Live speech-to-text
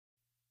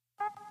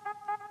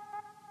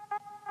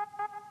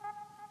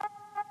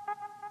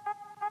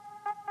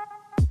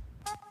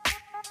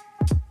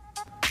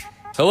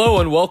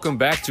Hello and welcome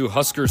back to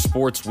Husker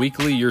Sports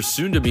Weekly, your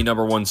soon-to-be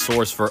number one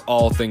source for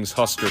all things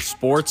Husker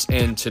sports.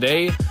 And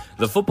today,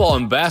 the football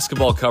and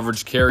basketball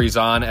coverage carries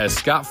on as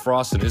Scott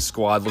Frost and his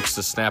squad looks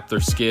to snap their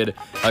skid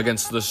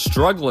against the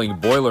struggling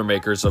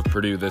Boilermakers of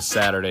Purdue this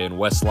Saturday in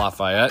West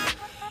Lafayette.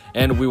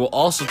 And we will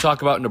also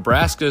talk about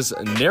Nebraska's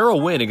narrow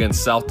win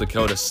against South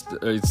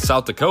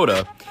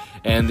Dakota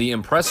and the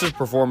impressive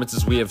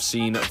performances we have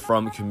seen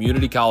from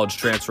community college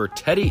transfer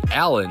Teddy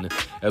Allen,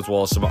 as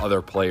well as some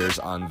other players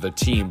on the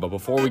team. But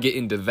before we get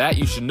into that,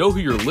 you should know who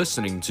you're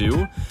listening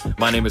to.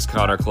 My name is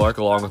Connor Clark,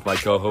 along with my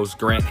co-host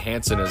Grant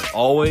Hansen, as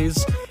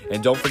always.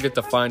 And don't forget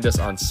to find us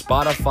on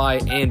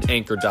Spotify and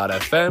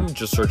Anchor.fm.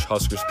 Just search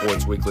Husker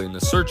Sports Weekly in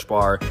the search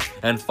bar.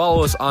 And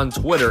follow us on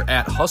Twitter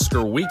at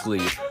Husker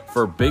Weekly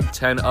for Big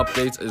Ten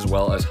updates as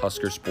well as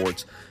Husker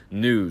Sports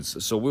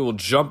news. So we will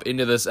jump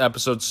into this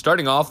episode,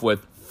 starting off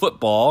with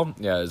football.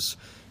 As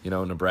you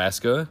know,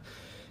 Nebraska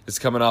is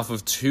coming off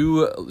of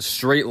two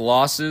straight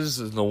losses.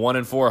 The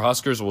 1-4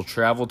 Huskers will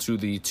travel to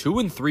the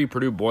 2-3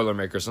 Purdue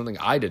Boilermakers, something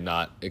I did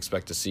not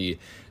expect to see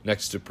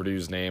next to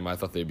Purdue's name. I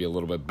thought they'd be a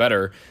little bit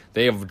better.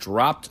 They have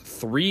dropped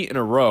three in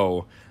a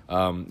row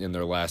in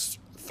their last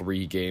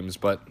three games.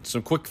 But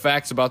some quick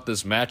facts about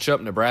this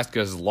matchup. Nebraska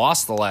has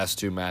lost the last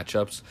two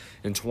matchups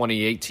in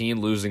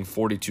 2018, losing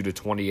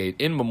 42-28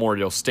 in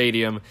Memorial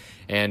Stadium,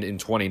 and in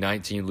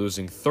 2019,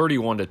 losing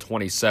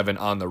 31-27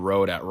 on the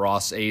road at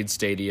Ross-Ade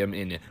Stadium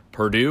in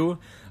Purdue.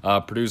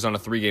 Purdue's on a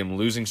three-game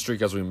losing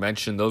streak. As we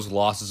mentioned, those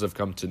losses have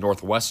come to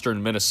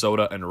Northwestern,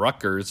 Minnesota, and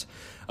Rutgers.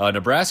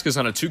 Nebraska's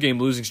on a two-game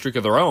losing streak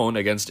of their own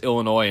against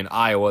Illinois and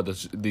Iowa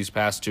these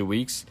past 2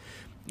 weeks.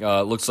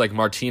 Looks like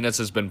Martinez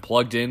has been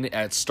plugged in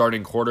at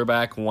starting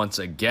quarterback once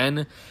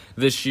again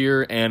this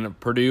year, and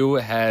Purdue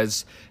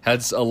has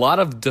had a lot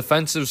of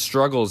defensive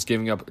struggles,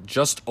 giving up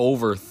just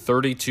over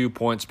 32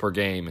 points per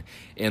game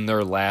in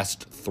their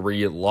last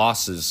three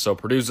losses. So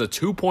Purdue's a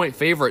 2-point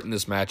favorite in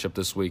this matchup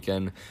this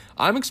weekend.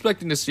 I'm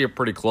expecting to see a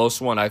pretty close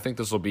one. I think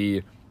this will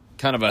be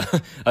kind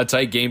of a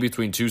tight game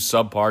between two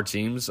subpar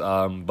teams.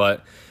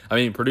 But, I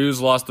mean, Purdue's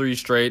lost three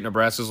straight.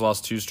 Nebraska's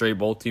lost two straight.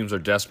 Both teams are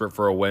desperate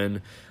for a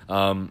win.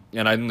 And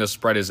I think the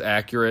spread is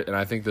accurate, and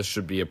I think this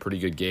should be a pretty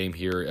good game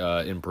here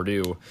in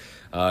Purdue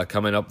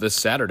coming up this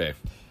Saturday.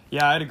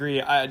 Yeah, I'd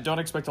agree. I don't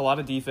expect a lot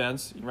of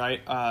defense,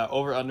 right?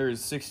 Over-under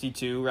is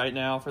 62 right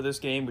now for this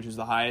game, which is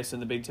the highest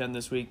in the Big Ten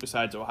this week,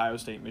 besides Ohio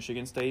State,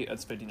 Michigan State.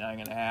 That's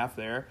 59.5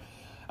 there.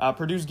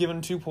 Purdue's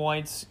given 2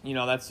 points. You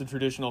know, that's the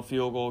traditional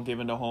field goal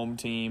given to home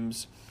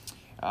teams.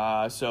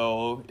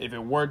 So if it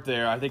worked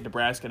there, I think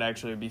Nebraska could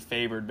actually be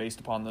favored based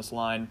upon this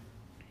line.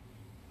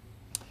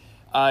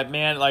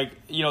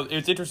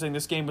 It's interesting.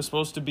 This game was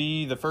supposed to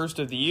be the first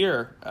of the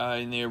year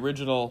in the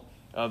original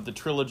of the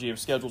trilogy of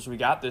schedules we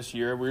got this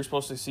year. We were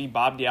supposed to see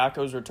Bob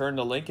Diaco's return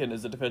to Lincoln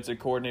as the defensive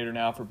coordinator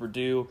now for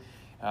Purdue,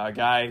 a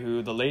guy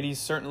who the ladies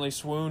certainly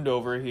swooned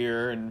over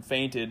here and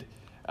fainted.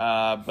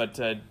 But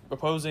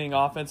opposing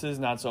offenses,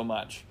 not so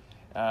much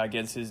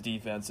against his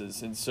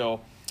defenses. And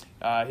so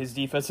his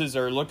defenses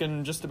are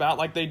looking just about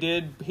like they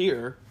did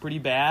here, pretty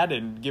bad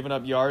and giving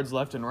up yards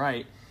left and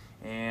right.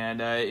 And,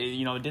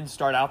 it didn't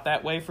start out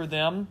that way for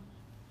them.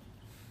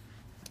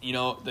 You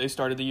know, they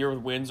started the year with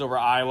wins over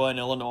Iowa and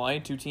Illinois,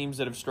 two teams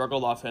that have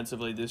struggled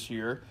offensively this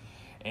year.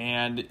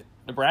 And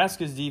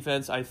Nebraska's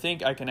defense, I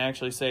think I can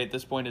actually say at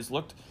this point, has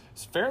looked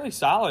fairly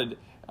solid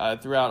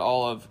throughout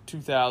all of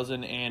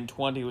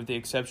 2020, with the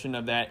exception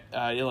of that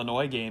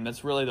Illinois game.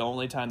 That's really the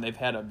only time they've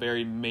had a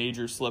very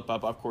major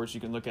slip-up. Of course, you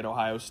can look at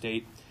Ohio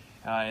State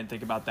and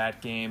think about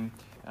that game.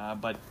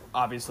 But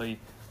obviously,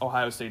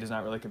 Ohio State is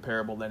not really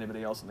comparable to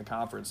anybody else in the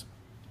conference.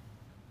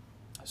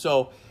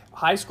 So,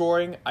 high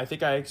scoring, I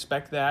think I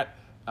expect that.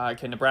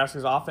 Can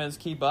Nebraska's offense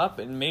keep up?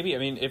 And maybe,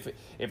 if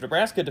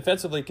Nebraska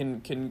defensively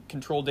can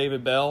control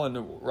David Bell and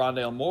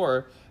Rondale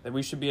Moore, then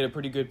we should be in a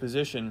pretty good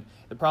position.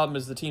 The problem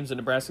is the teams that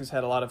Nebraska's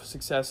had a lot of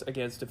success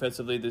against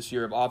defensively this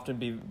year have often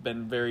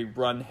been very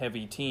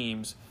run-heavy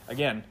teams.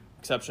 Again,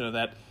 exception of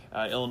that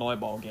Illinois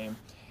ball game.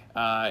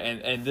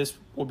 And this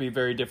will be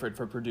very different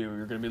for Purdue.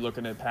 You're going to be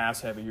looking at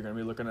pass-heavy. You're going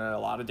to be looking at a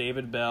lot of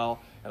David Bell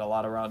and a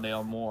lot of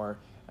Rondale Moore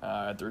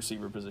at the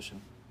receiver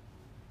position.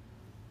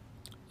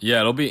 Yeah,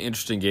 it'll be an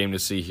interesting game to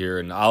see here,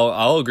 and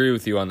I'll agree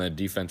with you on the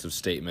defensive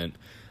statement.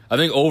 I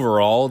think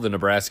overall the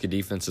Nebraska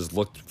defense has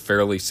looked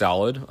fairly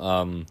solid.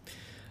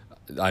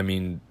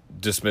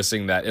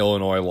 Dismissing that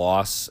Illinois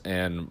loss,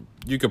 and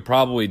you could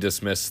probably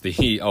dismiss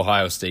the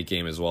Ohio State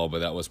game as well, but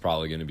that was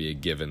probably going to be a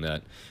given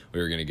that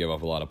we were going to give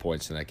up a lot of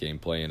points in that game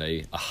playing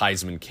a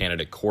Heisman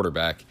candidate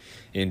quarterback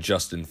in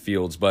Justin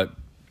Fields. But,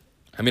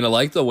 I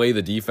like the way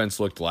the defense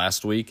looked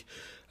last week.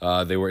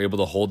 They were able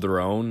to hold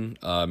their own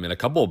in a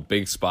couple of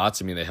big spots.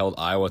 They held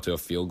Iowa to a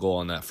field goal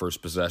on that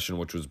first possession,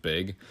 which was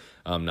big,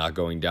 not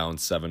going down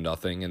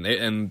 7-0.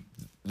 And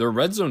their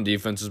red zone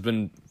defense has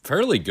been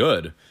fairly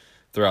good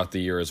throughout the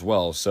year as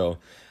well. So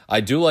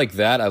I do like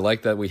that. I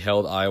like that we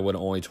held Iowa to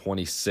only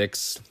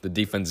 26. The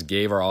defense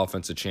gave our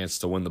offense a chance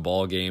to win the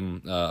ball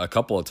game a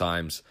couple of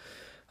times,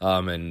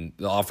 and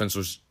the offense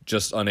was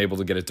just unable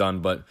to get it done.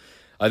 But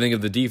I think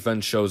if the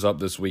defense shows up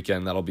this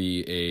weekend, that'll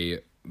be a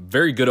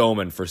very good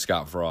omen for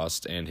Scott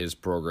Frost and his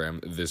program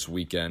this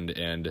weekend,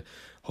 and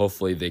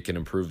hopefully they can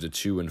improve to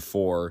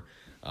 2-4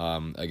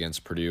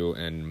 against Purdue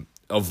and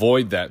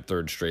avoid that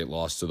third straight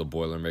loss to the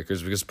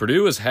Boilermakers, because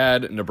Purdue has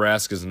had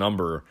Nebraska's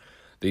number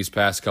these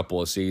past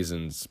couple of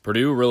seasons.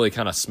 Purdue really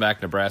kind of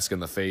smacked Nebraska in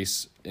the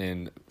face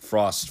in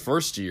Frost's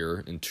first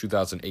year in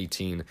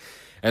 2018.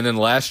 And then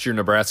last year,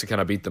 Nebraska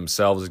kind of beat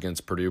themselves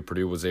against Purdue.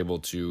 Purdue was able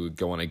to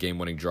go on a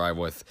game-winning drive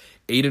with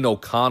Aiden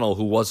O'Connell,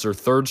 who was their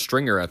third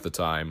stringer at the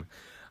time.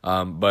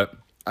 But,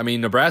 I mean,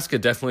 Nebraska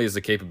definitely has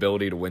the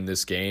capability to win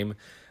this game.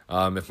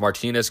 If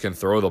Martinez can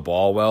throw the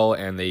ball well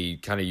and they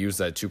kind of use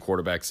that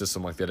two-quarterback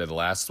system like they did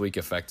last week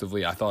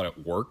effectively, I thought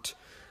it worked.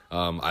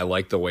 I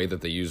like the way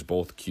that they used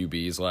both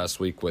QBs last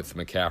week, with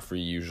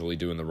McCaffrey usually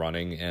doing the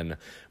running and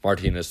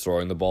Martinez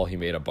throwing the ball. He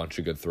made a bunch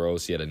of good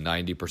throws. He had a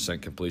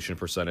 90% completion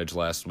percentage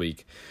last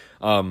week.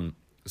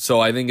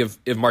 So I think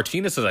if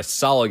Martinez has a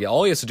solid,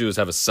 all he has to do is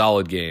have a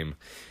solid game.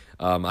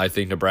 I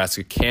think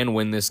Nebraska can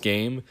win this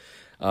game.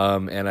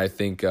 And I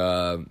think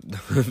there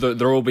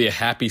will be a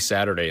happy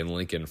Saturday in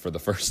Lincoln for the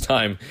first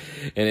time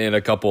in a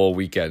couple of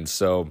weekends.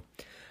 So,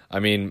 I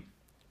mean,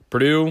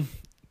 Purdue,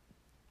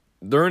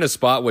 they're in a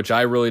spot which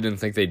I really didn't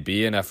think they'd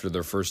be in after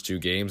their first two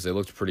games. They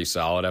looked pretty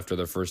solid after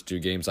their first two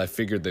games. I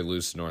figured they'd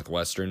lose to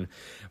Northwestern,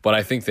 but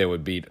I think they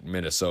would beat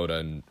Minnesota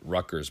and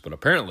Rutgers. But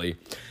apparently,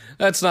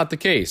 that's not the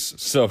case.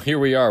 So here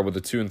we are with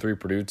a 2-3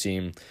 Purdue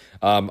team.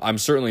 I'm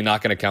certainly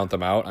not going to count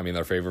them out. I mean,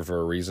 they're favored for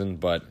a reason,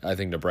 but I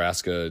think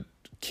Nebraska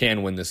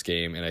can win this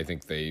game, and I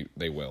think they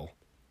will.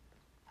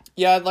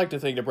 Yeah, I'd like to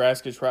think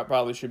Nebraska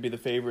probably should be the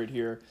favorite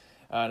here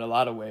in a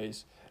lot of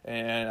ways.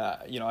 And,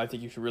 I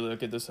think you should really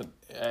look at this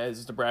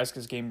as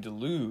Nebraska's game to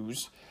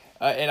lose.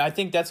 And I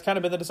think that's kind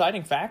of been the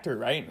deciding factor,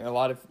 right?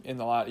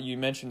 You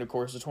mentioned, of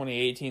course, the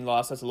 2018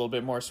 loss. That's a little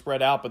bit more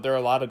spread out, but there are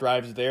a lot of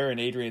drives there in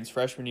Adrian's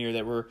freshman year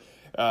that were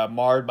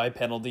marred by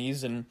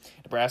penalties, and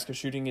Nebraska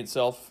shooting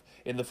itself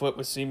in the foot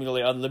with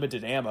seemingly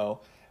unlimited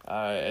ammo,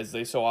 as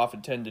they so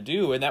often tend to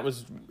do. And that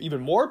was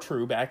even more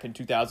true back in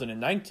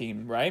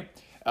 2019, right?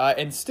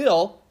 And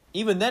still,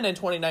 even then in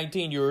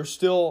 2019, you were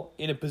still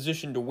in a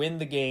position to win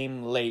the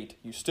game late.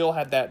 You still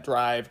had that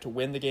drive to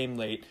win the game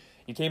late.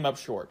 You came up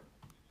short.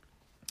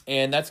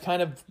 And that's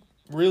kind of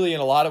really, in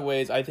a lot of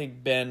ways, I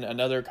think been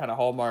another kind of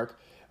hallmark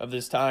of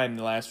this time in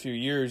the last few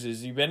years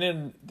is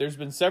there's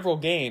been several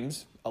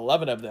games,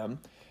 11 of them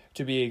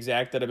to be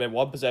exact, that have been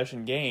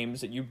one-possession games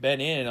that you've been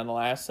in on the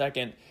last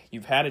second.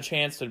 You've had a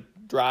chance to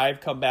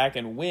drive, come back,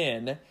 and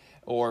win,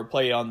 or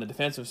play on the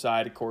defensive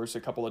side, of course,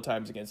 a couple of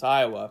times against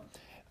Iowa.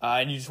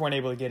 And you just weren't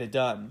able to get it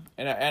done.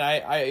 And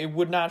it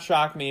would not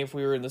shock me if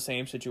we were in the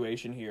same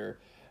situation here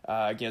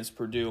against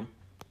Purdue.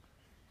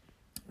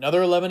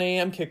 Another 11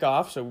 a.m.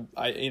 kickoff, so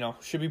I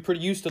should be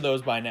pretty used to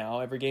those by now.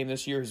 Every game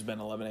this year has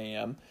been 11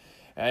 a.m.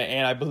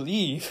 And I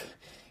believe,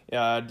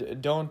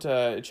 don't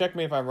check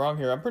me if I'm wrong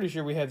here, I'm pretty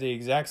sure we have the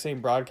exact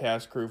same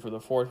broadcast crew for the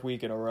fourth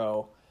week in a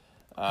row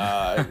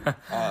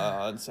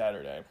on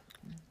Saturday.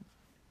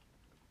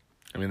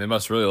 I mean, they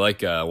must really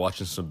like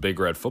watching some Big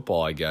Red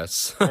football, I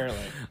guess.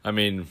 Apparently. I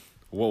mean,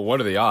 what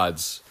are the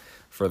odds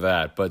for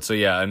that? But so,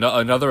 yeah,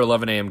 another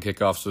 11 a.m.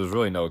 kickoff, so there's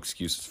really no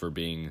excuses for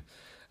being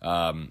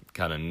kind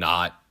of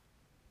not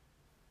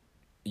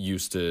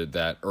used to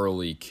that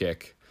early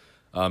kick.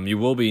 You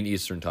will be in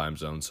Eastern time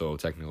zone, so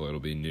technically it'll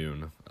be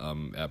noon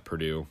at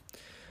Purdue.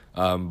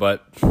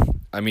 But,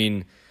 I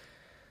mean,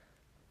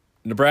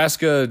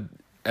 Nebraska,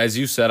 as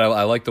you said,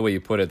 I like the way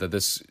you put it, that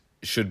this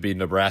should be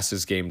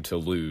Nebraska's game to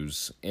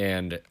lose.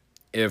 And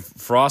if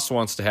Frost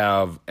wants to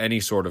have any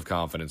sort of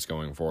confidence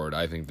going forward,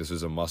 I think this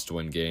is a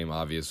must-win game,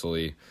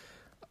 obviously.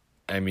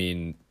 I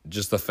mean,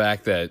 just the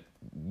fact that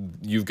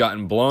you've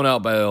gotten blown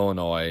out by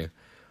Illinois,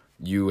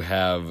 you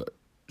have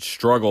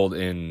struggled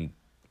in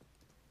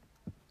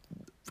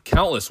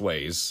countless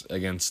ways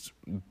against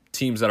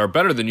teams that are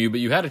better than you, but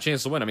you had a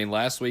chance to win. I mean,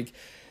 last week,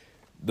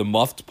 the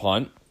muffed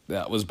punt,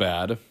 that was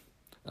bad.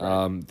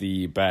 Right.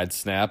 The bad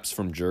snaps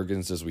from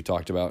Juergens, as we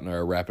talked about in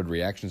our rapid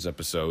reactions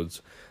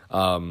episodes.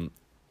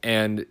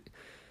 And,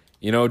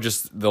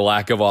 just the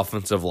lack of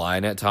offensive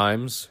line at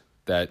times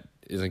that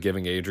isn't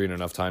giving Adrian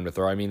enough time to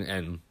throw. I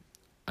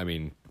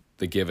mean,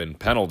 the given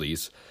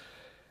penalties.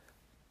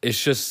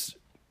 It's just,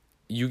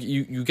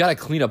 you got to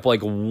clean up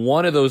like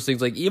one of those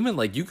things. Like even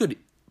like you could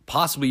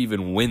possibly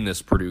even win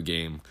this Purdue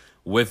game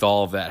with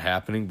all of that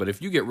happening. But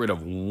if you get rid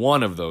of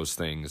one of those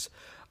things,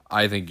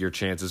 I think your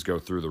chances go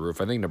through the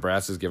roof. I think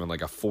Nebraska's given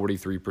like a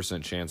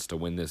 43% chance to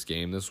win this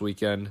game this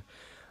weekend,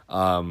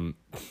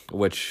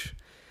 which,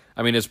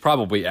 I mean, is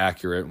probably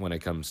accurate when it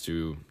comes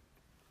to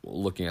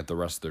looking at the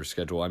rest of their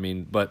schedule. I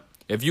mean, but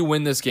if you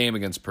win this game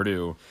against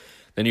Purdue,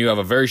 then you have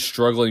a very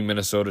struggling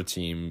Minnesota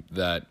team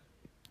that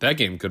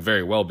game could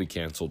very well be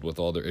canceled with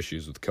all their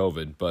issues with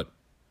COVID. But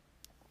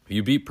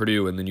you beat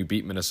Purdue and then you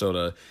beat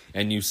Minnesota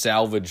and you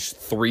salvage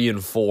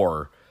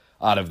 3-4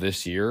 out of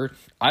this year,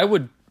 I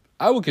would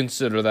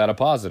consider that a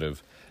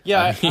positive.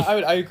 Yeah,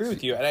 I agree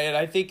with you. And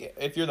I think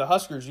if you're the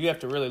Huskers, you have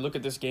to really look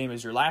at this game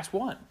as your last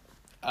one.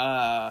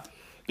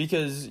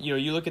 because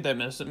you look at that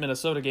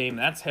Minnesota game,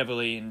 that's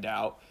heavily in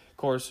doubt. Of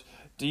course,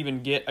 to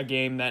even get a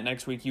game that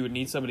next week, you would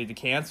need somebody to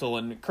cancel.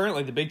 And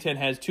currently, the Big Ten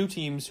has two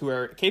teams who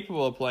are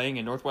capable of playing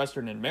in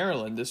Northwestern and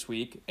Maryland this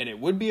week, and it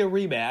would be a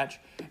rematch.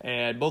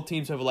 And both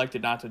teams have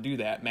elected not to do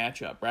that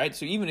matchup, right?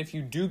 So even if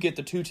you do get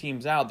the two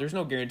teams out, there's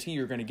no guarantee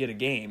you're going to get a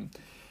game.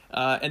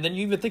 And then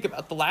you even think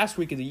about the last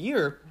week of the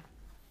year,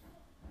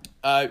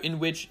 in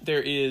which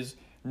there is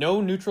no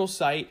neutral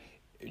site.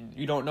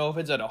 You don't know if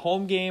it's at a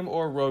home game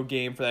or a road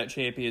game for that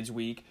Champions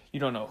Week. You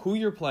don't know who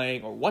you're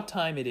playing or what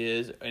time it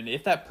is, and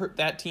if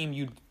that team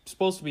you're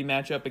supposed to be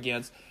match up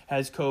against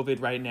has COVID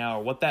right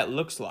now, or what that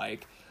looks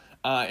like.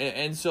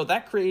 And so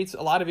that creates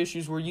a lot of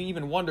issues where you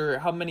even wonder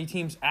how many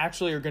teams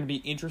actually are going to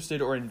be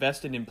interested or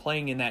invested in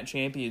playing in that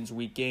Champions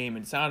Week game.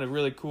 It sounded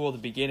really cool at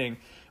the beginning,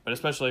 but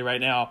especially right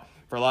now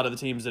for a lot of the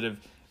teams that have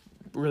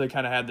really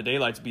kind of had the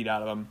daylights beat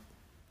out of them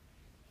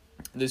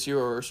this year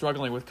or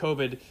struggling with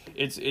COVID,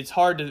 it's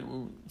hard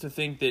to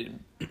think that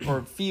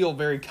or feel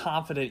very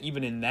confident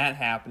even in that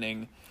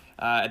happening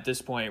at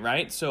this point,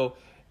 right? So,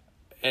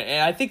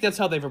 and I think that's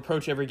how they've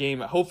approached every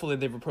game. Hopefully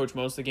they've approached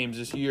most of the games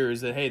this year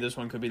is that, hey, this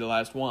one could be the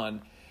last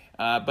one.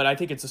 But I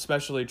think it's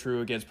especially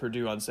true against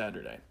Purdue on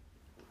Saturday.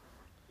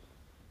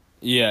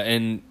 Yeah,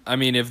 and I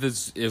mean, if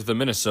the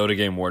Minnesota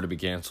game were to be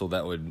canceled,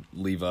 that would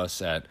leave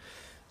us at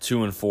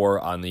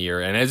 2-4 on the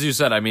year. And as you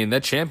said, I mean,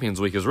 that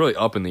Champions Week is really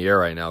up in the air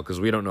right now because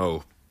we don't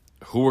know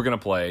who we're going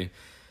to play.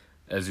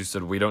 As you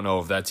said, we don't know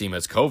if that team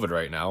has COVID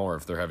right now or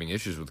if they're having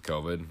issues with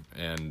COVID,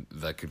 and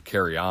that could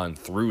carry on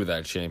through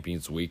that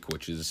Champions Week,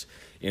 which is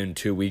in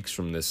 2 weeks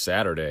from this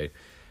Saturday.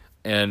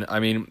 And I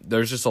mean,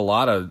 there's just a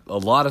lot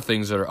of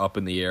things that are up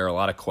in the air, a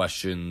lot of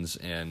questions,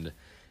 and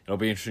it'll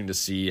be interesting to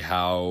see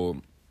how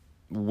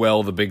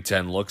well the Big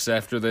Ten looks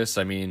after this.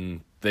 I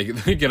mean, they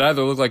could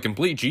either look like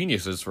complete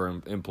geniuses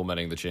for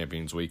implementing the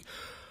Champions Week,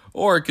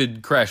 or it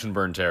could crash and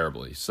burn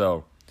terribly.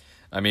 So,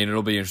 I mean,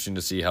 it'll be interesting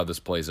to see how this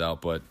plays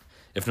out. But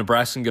if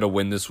Nebraska can get a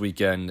win this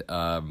weekend,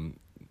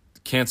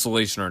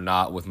 cancellation or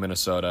not with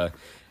Minnesota,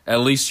 at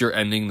least you're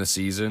ending the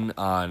season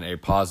on a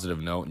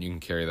positive note, and you can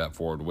carry that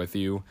forward with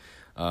you.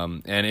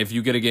 And if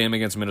you get a game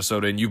against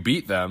Minnesota and you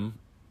beat them,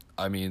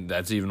 I mean,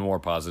 that's even more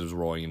positives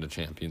rolling into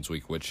Champions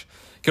Week, which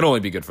can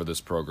only be good for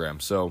this program.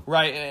 So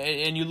right,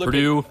 and you look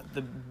Purdue, at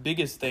the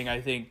biggest thing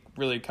I think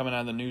really coming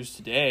out of the news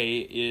today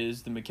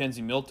is the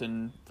Mackenzie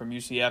Milton from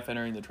UCF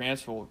entering the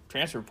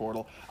transfer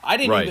portal. I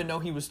didn't even know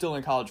he was still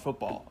in college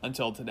football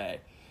until today.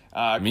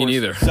 Me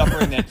neither.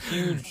 Suffering that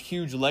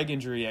huge leg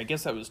injury. I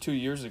guess that was 2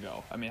 years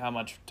ago. I mean, how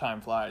much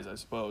time flies, I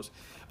suppose.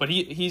 But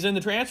he's in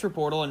the transfer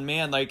portal, and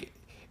man, like,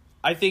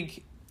 I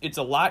think it's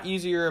a lot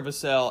easier of a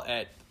sell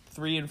at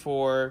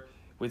 3-4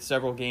 with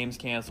several games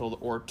canceled,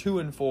 or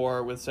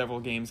 2-4 with several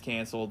games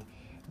canceled,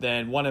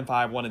 than 1-5,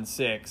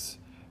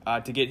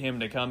 1-6 to get him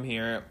to come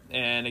here.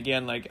 And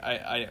again, like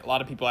a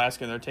lot of people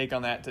asking their take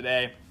on that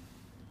today.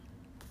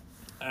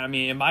 I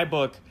mean, in my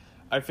book,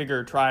 I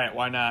figure try it.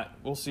 Why not?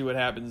 We'll see what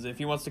happens. If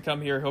he wants to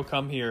come here, he'll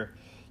come here.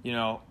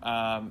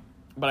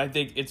 But I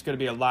think it's going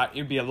to be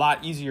it'd be a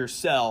lot easier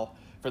sell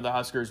for the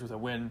Huskers with a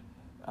win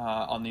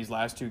on these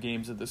last two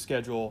games of the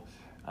schedule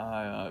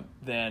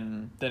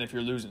than if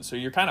you're losing. So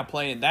you're kind of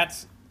playing.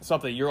 That's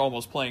something you're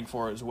almost playing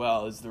for as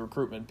well, is the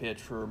recruitment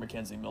pitch for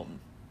Mackenzie Milton.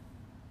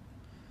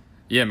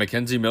 Yeah,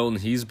 Mackenzie Milton,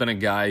 he's been a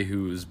guy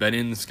who's been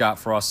in the Scott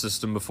Frost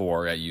system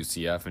before at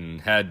UCF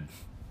and had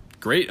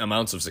great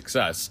amounts of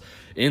success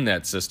in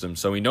that system,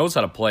 so he knows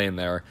how to play in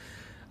there.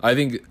 I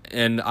think,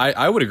 and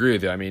I would agree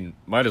with you. I mean,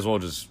 might as well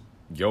just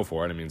go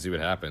for it. I mean, see what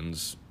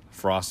happens.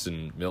 Frost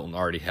and Milton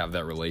already have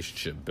that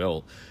relationship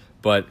built.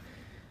 But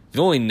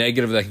the only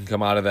negative that can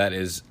come out of that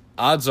is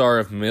odds are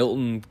if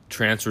Milton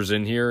transfers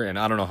in here, and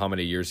I don't know how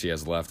many years he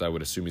has left, I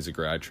would assume he's a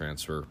grad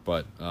transfer.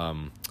 But,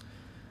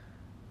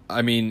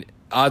 I mean,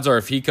 odds are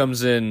if he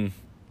comes in,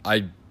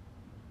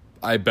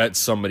 I bet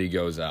somebody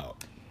goes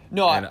out.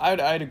 No,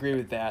 I'd agree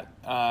with that.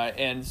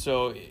 And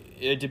so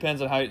it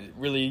depends on how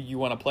really you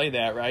want to play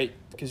that, right?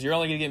 Because you're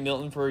only going to get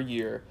Milton for a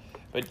year.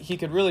 But he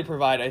could really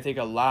provide, I think,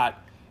 a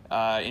lot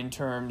in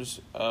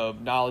terms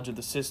of knowledge of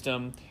the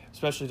system,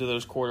 especially to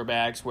those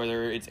quarterbacks,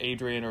 whether it's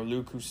Adrian or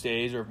Luke who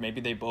stays, or if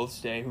maybe they both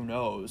stay, who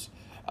knows.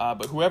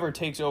 But whoever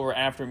takes over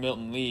after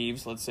Milton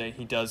leaves, let's say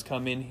he does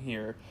come in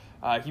here,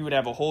 he would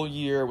have a whole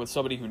year with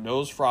somebody who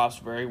knows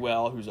Frost very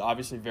well, who's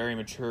obviously very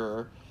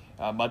mature,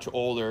 much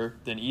older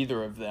than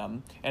either of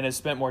them, and has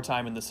spent more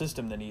time in the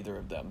system than either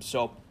of them.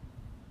 So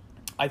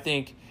I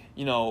think,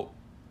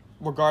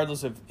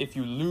 regardless of if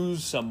you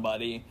lose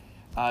somebody,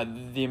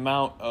 the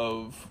amount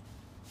of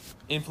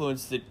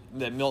influence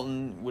that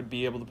Milton would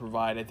be able to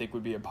provide, I think,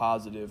 would be a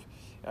positive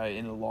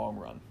in the long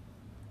run.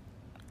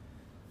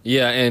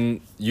 Yeah,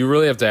 and you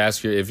really have to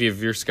ask if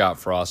you're Scott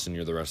Frost and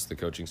you're the rest of the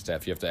coaching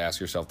staff, you have to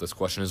ask yourself this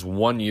question: is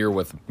 1 year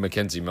with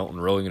Mackenzie Milton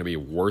really going to be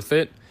worth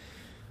it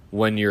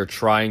when you're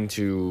trying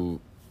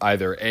to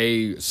either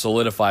A,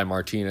 solidify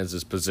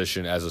Martinez's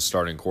position as a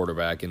starting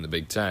quarterback in the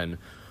Big Ten,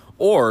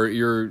 or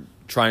you're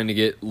trying to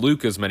get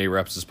Luke as many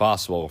reps as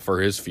possible for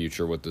his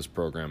future with this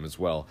program as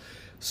well?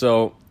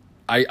 So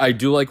I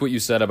do like what you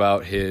said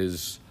about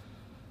his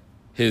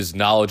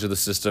knowledge of the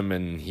system,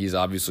 and he's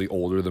obviously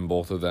older than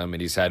both of them,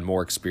 and he's had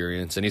more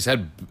experience, and he's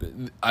had,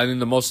 I think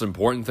the most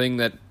important thing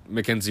that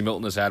McKenzie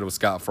Milton has had with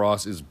Scott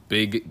Frost is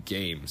big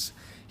games.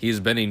 He's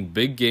been in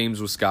big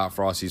games with Scott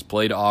Frost. He's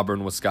played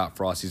Auburn with Scott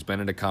Frost. He's been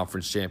in a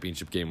conference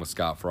championship game with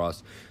Scott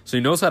Frost. So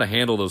he knows how to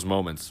handle those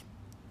moments.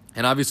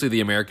 And obviously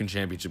the American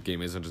championship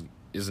game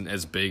isn't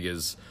as big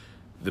as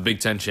the Big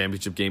Ten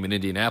championship game in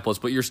Indianapolis,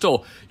 but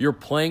you're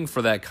playing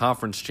for that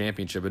conference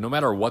championship. And no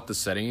matter what the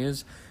setting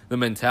is, the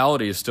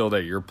mentality is still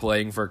there. You're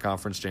playing for a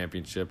conference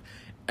championship.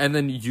 And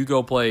then you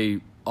go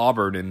play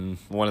Auburn in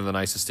one of the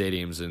nicest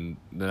stadiums in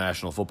the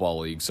National Football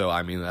League. So,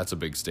 I mean, that's a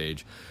big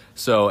stage.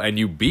 So, and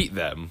you beat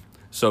them.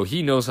 So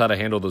he knows how to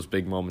handle those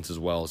big moments as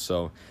well.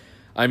 So,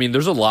 I mean,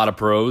 there's a lot of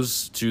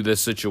pros to this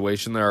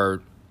situation.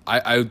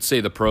 I would say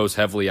the pros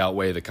heavily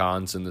outweigh the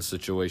cons in this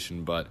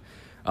situation. But,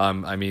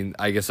 I mean,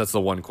 I guess that's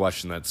the one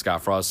question that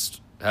Scott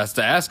Frost has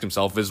to ask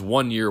himself. Is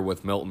 1 year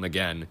with Milton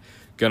again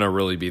going to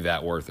really be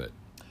that worth it?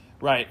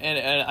 Right,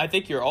 and I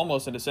think you're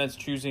almost, in a sense,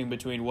 choosing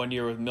between 1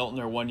 year with Milton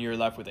or 1 year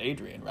left with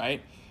Adrian,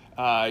 right?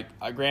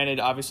 Granted,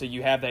 obviously,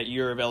 you have that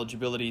year of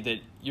eligibility that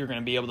you're going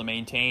to be able to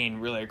maintain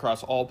really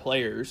across all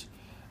players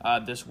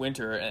this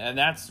winter, and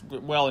that's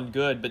well and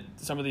good, but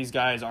some of these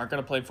guys aren't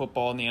going to play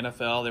football in the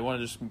NFL. They want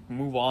to just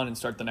move on and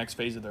start the next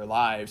phase of their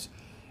lives.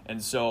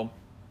 And so,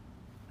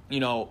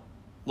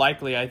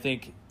 likely, I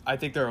think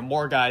there are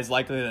more guys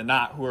likely than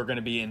not who are going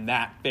to be in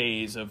that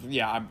phase of,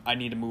 I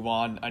need to move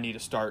on. I need to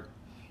start,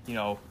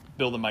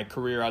 building my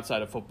career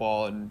outside of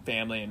football and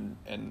family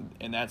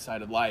and that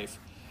side of life.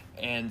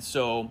 And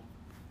so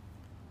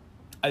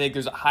I think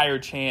there's a higher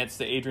chance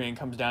that Adrian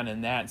comes down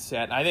in that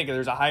set. And I think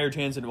there's a higher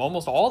chance that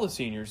almost all the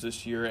seniors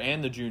this year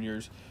and the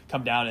juniors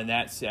come down in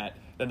that set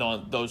than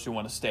those who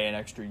want to stay an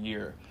extra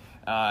year.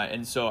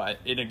 And so,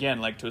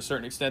 to a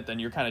certain extent, then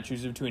you're kind of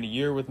choosing between a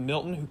year with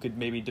Milton, who could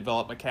maybe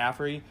develop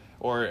McCaffrey,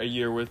 or a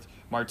year with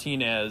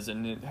Martinez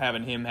and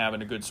having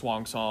a good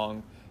swung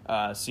song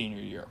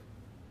senior year.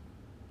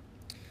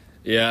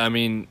 Yeah, I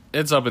mean,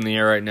 it's up in the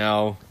air right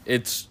now.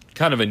 It's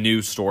kind of a new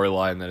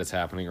storyline that is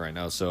happening right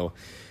now. So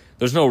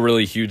there's no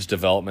really huge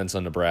developments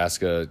on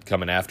Nebraska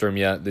coming after him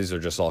yet. These are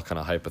just all kind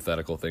of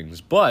hypothetical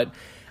things. But,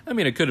 I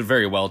mean, it could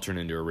very well turn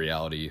into a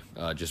reality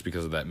just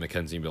because of that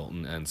McKenzie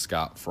Milton and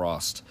Scott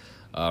Frost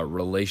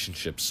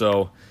relationship.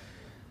 So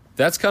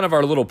that's kind of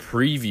our little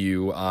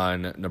preview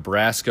on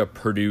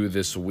Nebraska-Purdue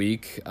this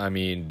week. I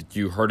mean,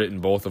 you heard it in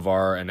both of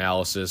our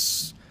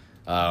analysis.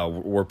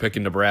 We're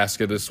picking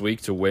Nebraska this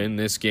week to win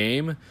this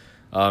game.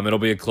 It'll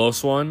be a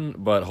close one,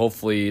 but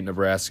hopefully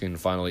Nebraska can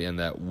finally end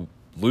that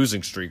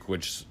losing streak,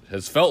 which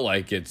has felt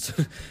like it's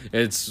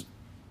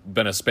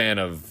been a span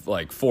of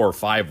like 4 or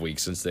 5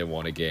 weeks since they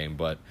won a game,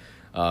 but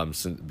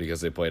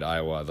because they played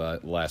Iowa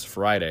last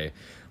Friday.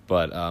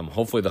 But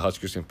hopefully the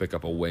Huskers can pick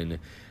up a win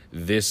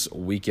this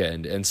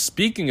weekend. And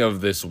speaking of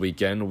this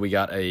weekend, we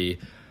got a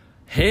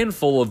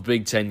handful of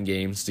Big Ten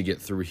games to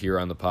get through here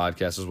on the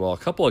podcast as well. A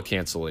couple of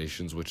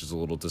cancellations, which is a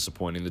little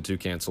disappointing. The two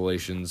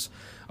cancellations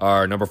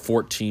are number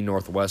 14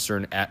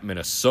 Northwestern at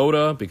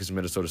Minnesota, because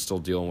Minnesota's still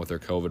dealing with their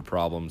COVID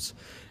problems,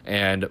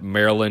 and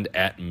Maryland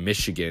at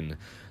Michigan.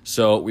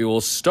 So we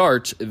will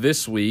start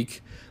this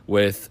week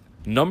with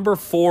number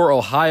 4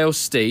 Ohio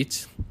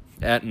State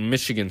at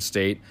Michigan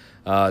State.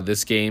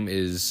 This game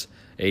is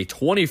a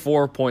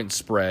 24-point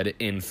spread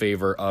in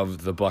favor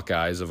of the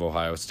Buckeyes of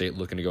Ohio State,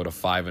 looking to go to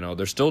 5-0.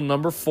 They're still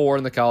number 4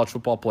 in the college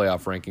football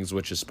playoff rankings,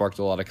 which has sparked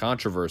a lot of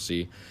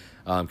controversy,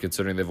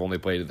 considering they've only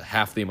played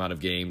half the amount of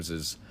games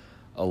as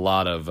a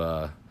lot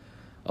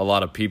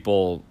of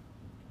people.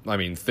 I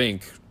mean,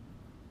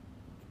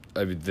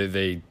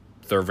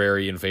 they're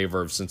very in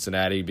favor of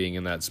Cincinnati being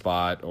in that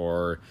spot,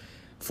 or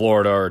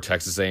Florida or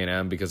Texas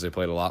A&M, because they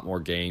played a lot more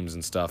games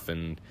and stuff.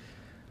 And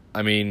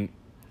I mean,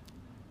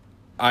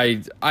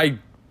 I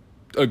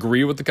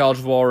agree with the college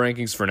football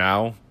rankings for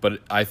now,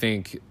 but I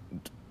think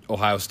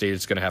Ohio State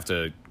is going to have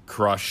to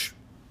crush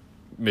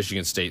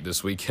Michigan State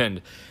this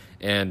weekend.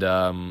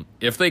 And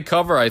if they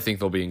cover, I think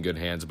they'll be in good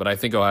hands. But I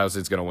think Ohio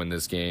State's going to win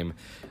this game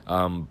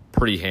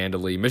pretty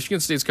handily. Michigan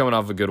State's coming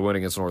off a good win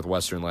against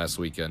Northwestern last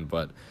weekend,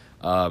 but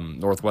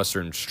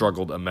Northwestern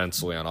struggled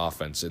immensely on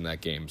offense in that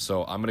game.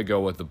 So I'm going to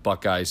go with the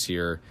Buckeyes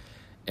here,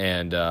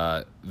 and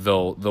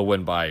they'll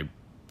win by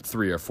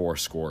 3 or 4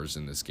 scores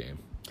in this game.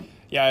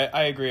 Yeah,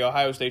 I agree.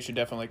 Ohio State should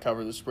definitely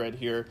cover the spread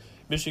here.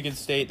 Michigan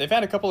State, they've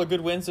had a couple of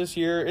good wins this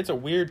year. It's a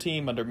weird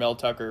team under Mel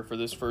Tucker for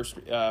this first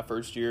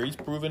year. He's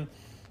proven,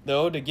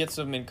 though, to get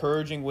some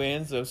encouraging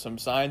wins, some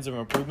signs of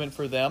improvement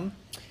for them.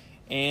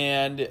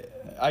 And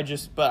I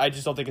just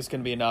don't think it's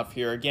going to be enough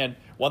here. Again,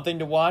 one thing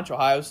to watch,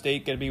 Ohio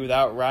State going to be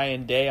without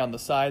Ryan Day on the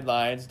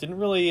sidelines. Didn't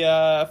really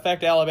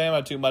affect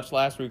Alabama too much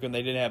last week when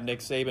they didn't have Nick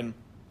Saban.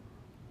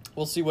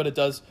 We'll see what it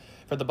does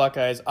for the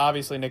Buckeyes.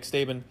 Obviously, Nick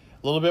Saban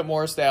a little bit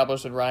more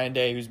established than Ryan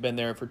Day, who's been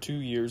there for 2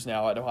 years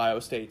now at Ohio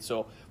State.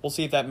 So we'll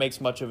see if that makes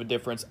much of a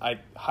difference. I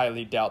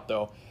highly doubt,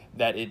 though,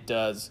 that it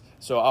does.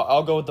 So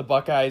I'll go with the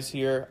Buckeyes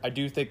here. I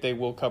do think they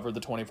will cover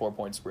the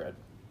 24-point spread.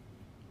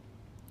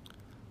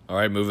 All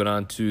right, moving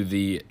on to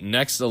the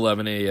next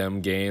 11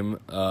 a.m. game.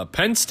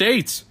 Penn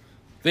State,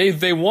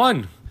 they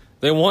won.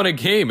 They won a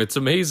game. It's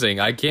amazing.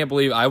 I can't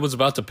believe I was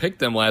about to pick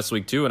them last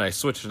week too, and I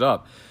switched it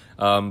up.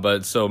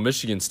 But so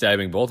Michigan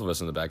stabbing both of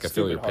us in the back. I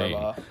feel your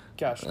pain.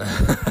 Gosh.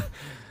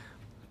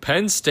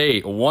 Penn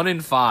State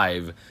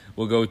 1-5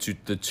 will go to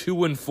the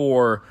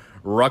 2-4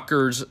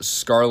 Rutgers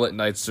Scarlet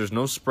Knights. There's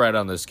no spread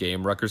on this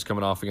game. Rutgers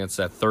coming off against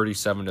that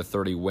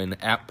 37-30 win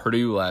at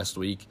Purdue last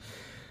week.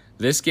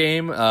 This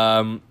game,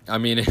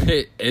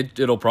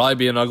 it'll probably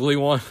be an ugly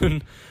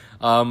one,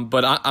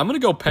 but I'm going to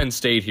go Penn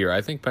State here. I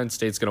think Penn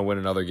State's going to win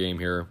another game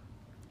here.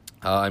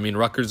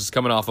 Rutgers is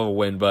coming off of a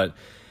win, but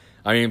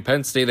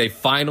Penn State, they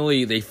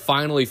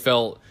finally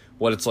felt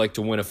what it's like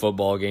to win a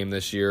football game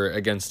this year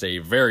against a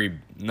very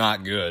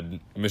not good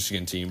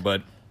Michigan team,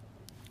 but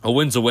a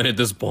win's a win at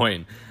this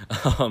point.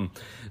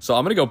 So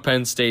I'm going to go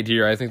Penn State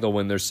here. I think they'll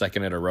win their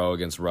second in a row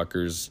against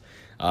Rutgers.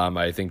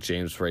 I think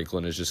James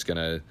Franklin is just going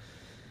to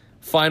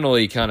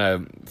finally kind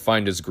of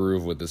find his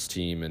groove with this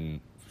team and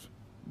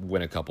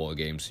win a couple of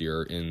games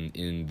here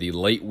in the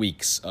late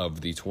weeks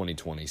of the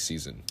 2020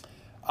 season.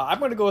 I'm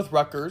going to go with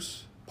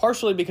Rutgers,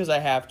 partially because I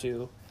have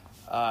to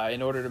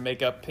in order to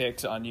make up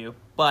picks on you,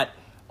 but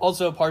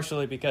also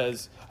partially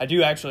because I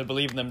do actually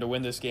believe in them to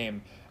win this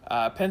game.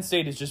 Penn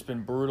State has just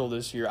been brutal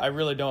this year. I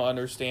really don't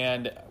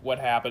understand what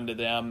happened to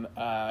them.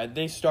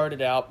 They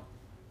started out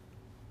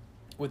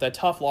with a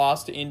tough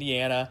loss to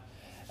Indiana.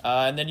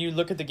 And then you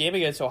look at the game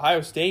against Ohio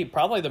State,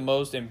 probably the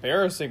most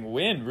embarrassing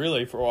win,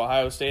 really, for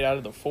Ohio State out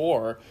of the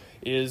four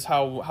is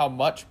how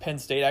much Penn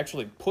State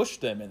actually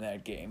pushed them in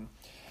that game.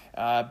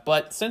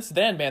 But since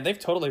then, man, they've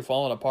totally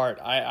fallen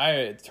apart.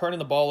 I turning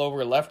the ball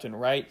over left and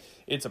right.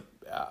 It's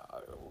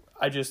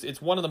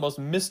one of the most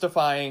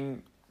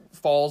mystifying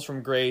falls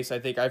from grace I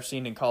think I've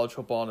seen in college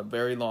football in a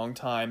very long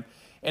time.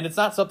 And it's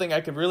not something I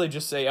could really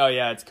just say, oh,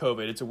 yeah, it's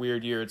COVID. It's a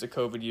weird year. It's a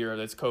COVID year.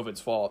 That's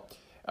COVID's fault.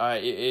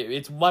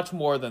 It's much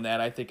more than that,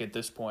 I think, at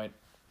this point.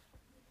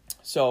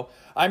 So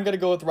I'm going to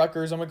go with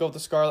Rutgers. I'm going to go with the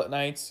Scarlet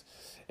Knights.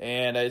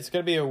 And it's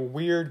going to be a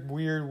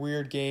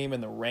weird game in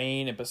the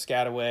rain in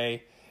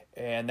Piscataway.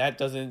 And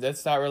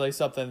that's not really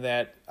something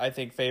that I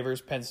think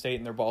favors Penn State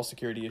and their ball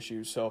security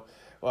issues. So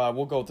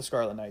we'll go with the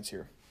Scarlet Knights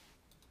here.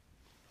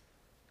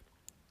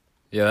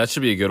 Yeah, that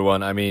should be a good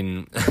one.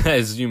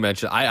 As you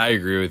mentioned, I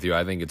agree with you.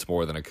 I think it's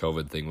more than a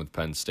COVID thing with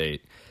Penn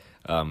State.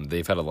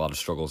 They've had a lot of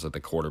struggles at the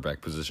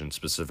quarterback position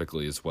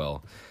specifically as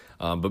well.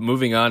 But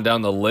moving on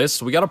down the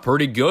list, we got a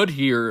pretty good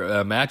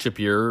matchup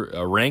here,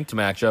 a ranked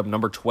matchup.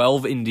 Number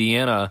 12,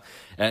 Indiana,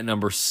 at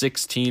number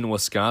 16,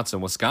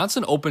 Wisconsin.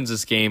 Wisconsin opens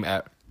this game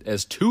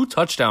as 2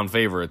 touchdown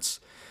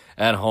favorites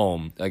at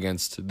home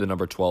against the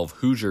number 12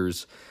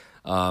 Hoosiers.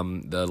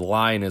 The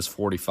line is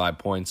 45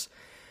 points.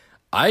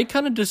 I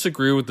kind of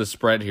disagree with the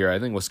spread here. I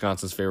think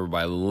Wisconsin's favored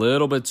by a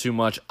little bit too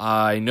much.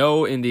 I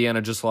know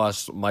Indiana just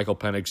lost Michael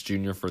Penix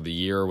Jr. for the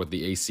year with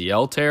the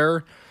ACL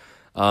tear.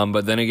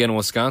 But then again,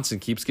 Wisconsin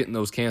keeps getting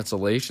those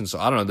cancellations. So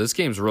I don't know. This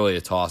game's really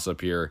a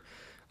toss-up here.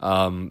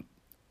 Graham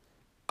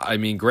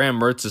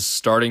Mertz is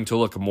starting to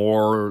look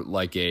more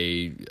like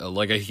a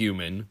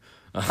human,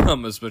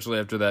 especially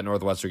after that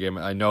Northwestern game.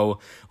 I know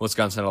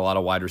Wisconsin had a lot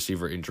of wide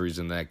receiver injuries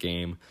in that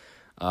game.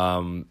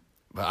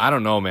 But I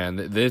don't know, man.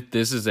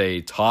 This is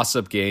a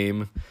toss-up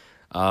game,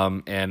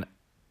 and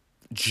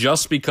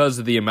just because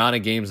of the amount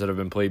of games that have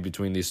been played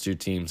between these two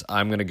teams,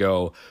 I'm going to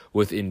go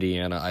with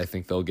Indiana. I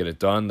think they'll get it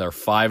done. They're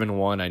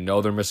 5-1. I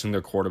know they're missing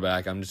their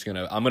quarterback. I'm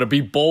gonna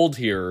be bold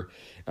here.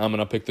 I'm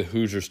gonna pick the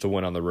Hoosiers to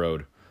win on the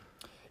road.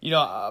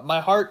 My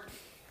heart.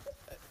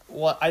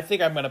 Well, I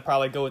think I'm gonna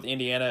probably go with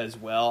Indiana as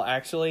well.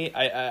 Actually,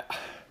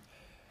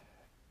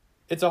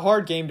 it's a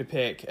hard game to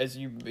pick, as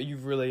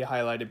you've really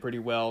highlighted pretty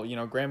well.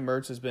 Graham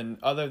Mertz has been,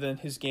 other than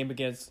his game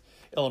against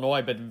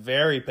Illinois, been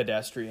very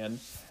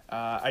pedestrian.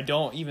 I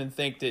don't even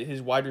think that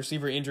his wide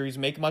receiver injuries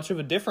make much of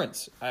a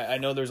difference. I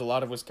know there's a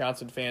lot of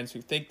Wisconsin fans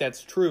who think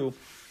that's true.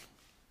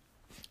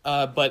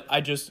 But I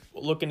just,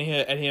 looking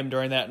at him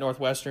during that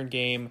Northwestern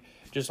game,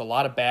 just a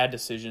lot of bad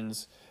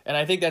decisions. And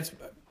I think that's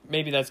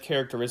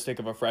characteristic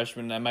of a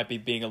freshman. I might be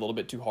being a little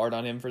bit too hard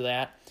on him for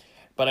that.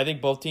 But I think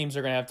both teams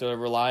are going to have to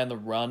rely on the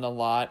run a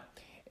lot.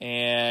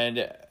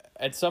 And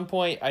at some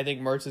point, I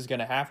think Mertz is going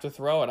to have to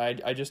throw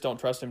it. I just don't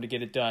trust him to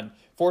get it done.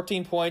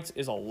 14 points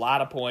is a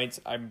lot of points.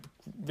 I'm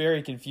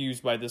very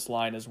confused by this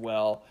line as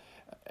well.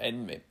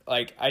 And,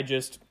 I'm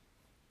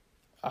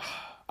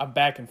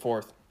back and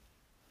forth.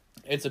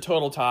 It's a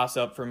total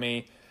toss-up for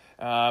me.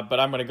 But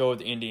I'm going to go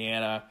with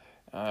Indiana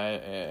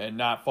and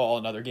not fall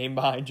another game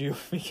behind you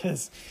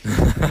because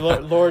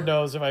Lord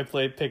knows if I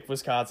picked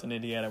Wisconsin,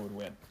 Indiana would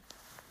win.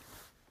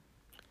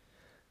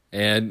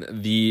 And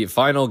the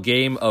final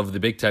game of the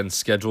Big Ten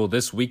schedule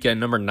this weekend,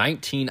 number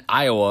 19,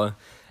 Iowa,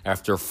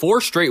 after 4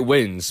 straight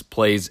wins,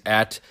 plays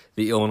at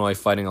the Illinois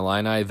Fighting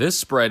Illini. This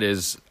spread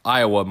is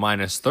Iowa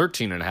minus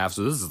 13.5,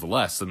 so this is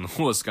less than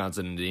the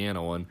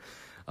Wisconsin-Indiana one.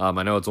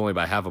 I know it's only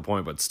by half a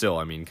point, but still,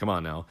 come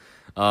on now.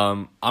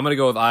 I'm going to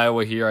go with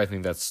Iowa here. I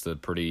think that's the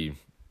pretty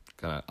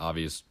kind of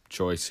obvious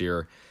choice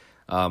here.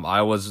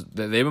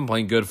 They've been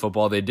playing good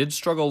football. They did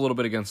struggle a little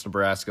bit against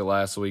Nebraska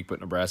last week, but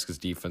Nebraska's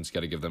defense,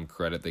 got to give them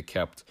credit. They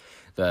kept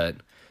that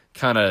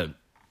kind of,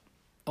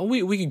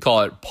 we can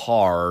call it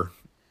par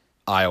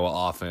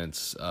Iowa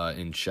offense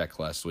in check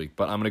last week.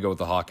 But I'm going to go with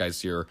the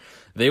Hawkeyes here.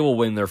 They will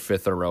win their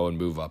 5th in a row and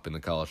move up in the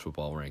college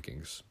football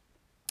rankings.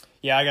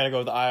 Yeah, I got to go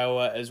with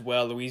Iowa as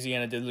well.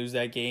 Louisiana did lose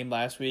that game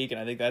last week, and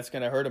I think that's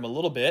going to hurt them a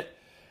little bit.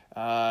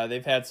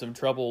 They've had some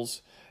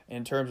troubles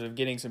in terms of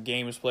getting some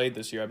games played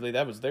this year. I believe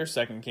that was their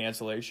second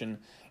cancellation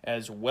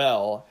as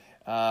well.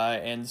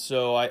 And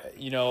so,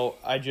 you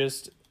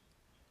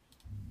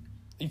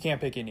can't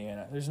pick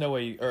Indiana. There's no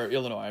way, or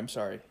Illinois, I'm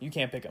sorry. You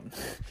can't pick them.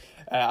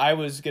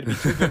 Iowa's going to be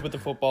too good with the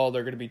football.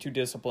 They're going to be too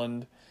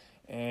disciplined,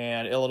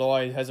 and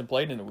Illinois hasn't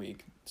played in a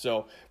week.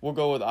 So we'll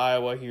go with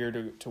Iowa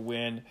here to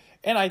win,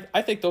 and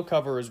I think they'll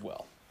cover as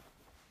well.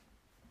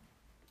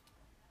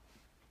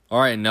 All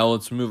right, now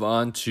let's move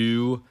on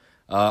to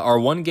our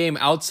one game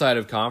outside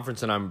of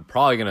conference, and I'm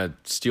probably going to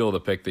steal the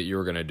pick that you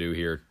were going to do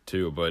here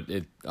too, but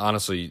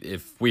honestly,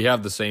 if we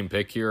have the same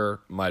pick here,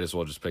 might as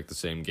well just pick the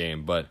same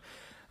game. But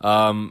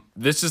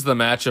this is the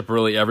matchup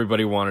really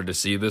everybody wanted to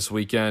see this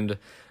weekend.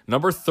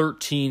 Number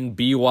 13,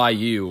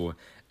 BYU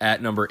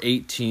at number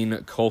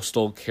 18,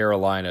 Coastal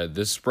Carolina.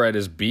 This spread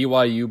is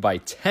BYU by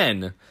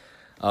 10.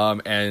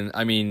 And,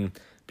 I mean,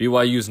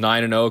 BYU's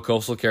 9-0,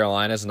 Coastal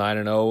Carolina's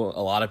 9-0. A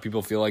lot of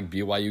people feel like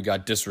BYU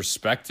got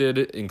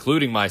disrespected,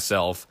 including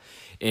myself,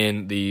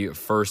 in the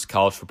first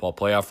college football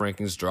playoff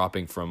rankings,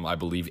 dropping from, I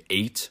believe,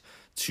 8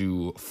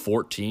 to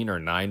 14 or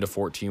 9 to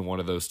 14, one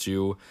of those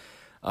two.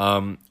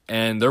 And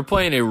they're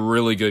playing a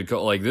really good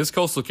this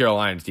Coastal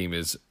Carolina team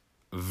is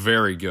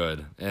very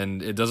good,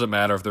 and it doesn't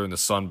matter if they're in the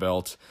Sun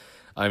Belt.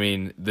 I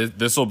mean,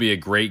 this will be a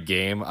great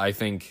game. I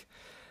think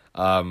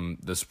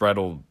the spread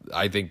will.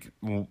 I think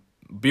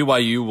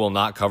BYU will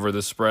not cover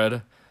the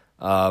spread.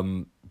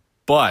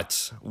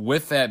 But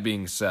with that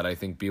being said, I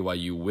think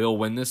BYU will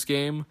win this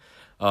game.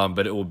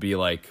 But it will be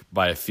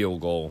by a field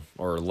goal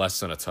or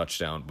less than a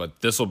touchdown. But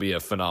this will be a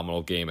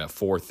phenomenal game at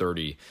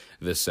 4:30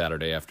 this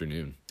Saturday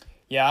afternoon.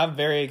 Yeah, I'm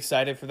very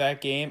excited for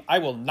that game. I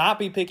will not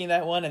be picking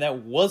that one, and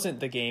that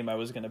wasn't the game I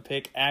was going to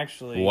pick,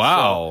 actually.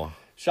 Wow. So,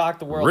 shock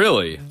the world.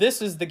 Really?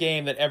 This is the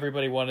game that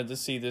everybody wanted to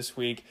see this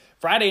week.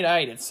 Friday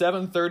night at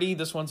 7:30.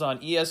 This one's on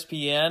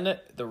ESPN.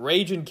 The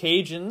Ragin'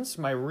 Cajuns,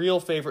 my real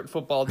favorite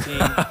football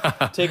team,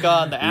 take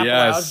on the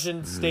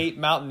Appalachian State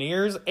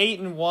Mountaineers.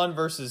 8-1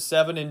 versus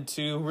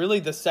 7-2.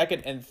 Really the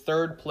second and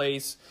third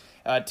place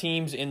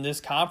teams in this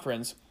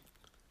conference.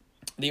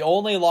 The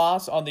only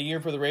loss on the year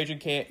for the Ragin'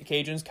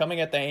 Cajuns coming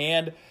at the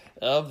hand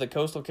of the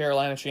Coastal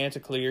Carolina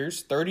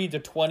Chanticleers,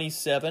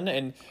 30-27,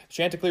 and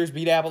Chanticleers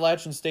beat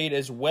Appalachian State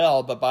as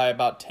well, but by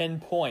about 10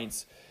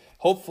 points.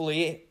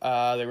 Hopefully,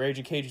 the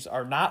Ragin' Cajuns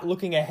are not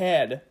looking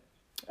ahead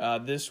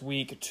this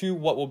week to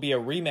what will be a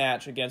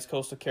rematch against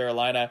Coastal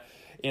Carolina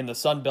in the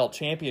Sun Belt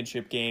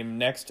Championship game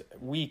next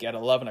week at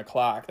 11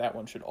 o'clock. That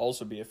one should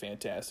also be a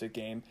fantastic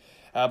game.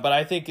 But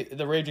I think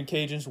the Ragin'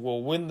 Cajuns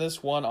will win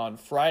this one on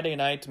Friday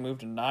night to move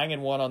to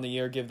 9-1 on the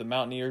year, give the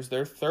Mountaineers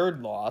their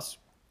third loss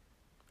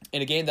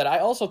in a game that I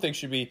also think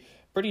should be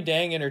pretty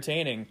dang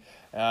entertaining.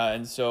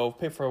 And so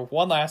pick for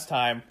one last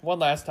time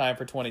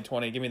for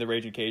 2020, give me the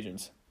Ragin'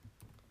 Cajuns.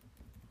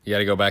 You got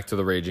to go back to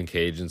the Ragin'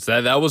 Cajuns.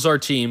 That was our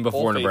team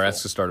before Full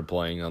Nebraska started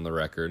playing on the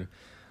record.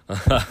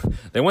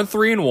 They went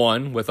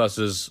 3-1 with us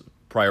as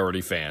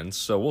priority fans,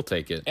 so we'll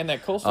take it. And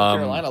that Coastal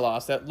Carolina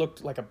loss, that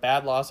looked like a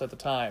bad loss at the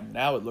time.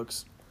 Now it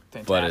looks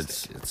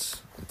fantastic.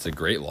 But it's a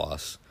great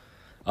loss.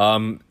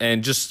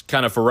 And just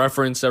kind of for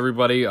reference,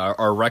 everybody,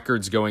 our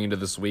records going into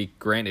this week,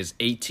 Grant is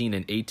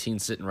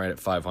 18-18, sitting right at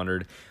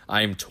 500.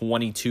 I am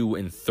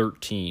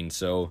 22-13,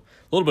 so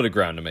a little bit of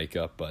ground to make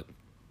up, but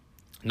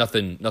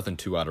nothing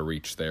too out of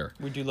reach there.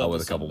 We do love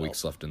with a couple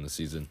weeks left in the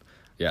season.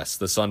 Yes,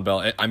 the Sun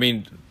Belt. I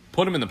mean,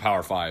 put them in the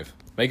Power 5.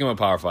 Make them a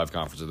Power 5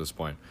 conference at this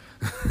point.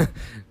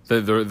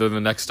 they're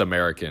the next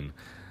American.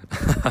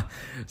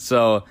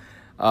 So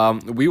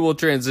we will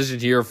transition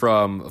here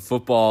from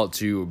football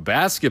to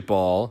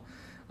basketball.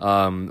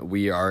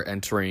 We are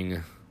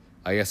entering,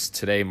 I guess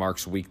today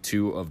marks week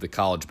 2 of the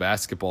college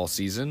basketball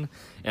season.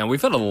 And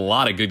we've had a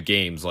lot of good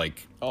games,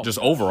 just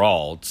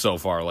overall so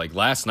far.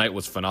 Last night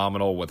was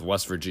phenomenal with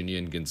West Virginia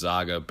and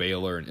Gonzaga,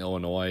 Baylor and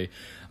Illinois.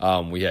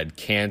 We had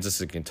Kansas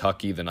and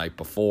Kentucky the night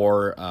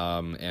before.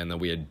 And then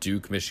we had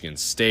Duke, Michigan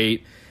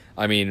State.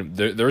 I mean,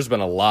 there's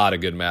been a lot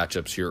of good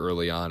matchups here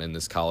early on in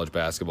this college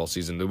basketball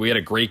season. We had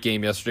a great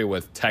game yesterday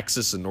with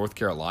Texas and North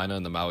Carolina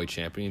in the Maui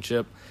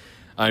Championship.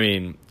 I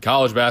mean,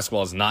 college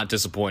basketball is not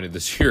disappointed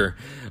this year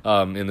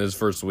in this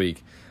first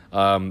week.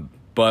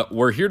 But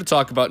we're here to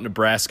talk about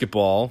Nebraska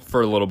ball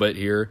for a little bit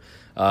here.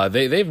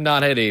 They've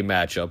not had a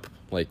matchup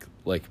like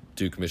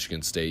Duke,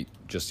 Michigan State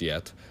just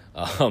yet,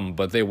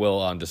 but they will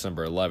on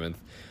December 11th.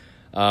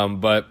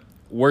 But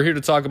we're here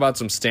to talk about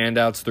some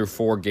standouts through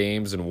 4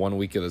 games in 1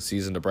 week of the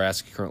season.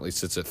 Nebraska currently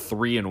sits at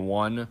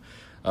 3-1.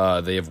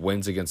 They have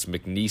wins against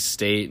McNeese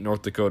State,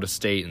 North Dakota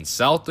State, and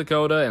South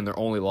Dakota, and their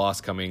only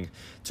loss coming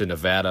to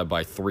Nevada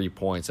by 3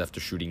 points after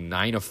shooting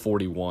 9 of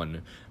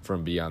 41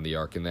 from beyond the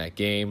arc in that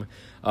game.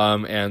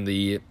 And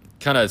the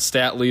kind of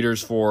stat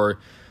leaders for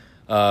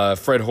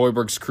Fred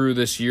Hoiberg's crew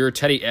this year,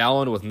 Teddy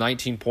Allen with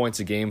 19 points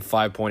a game,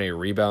 5.8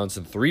 rebounds,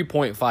 and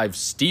 3.5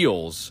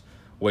 steals,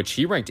 which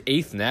he ranked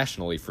 8th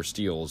nationally for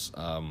steals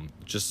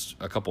just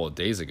a couple of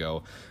days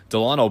ago.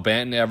 Delano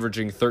Banton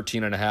averaging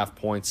 13.5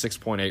 points,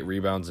 6.8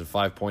 rebounds, and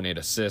 5.8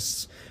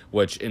 assists,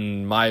 which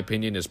in my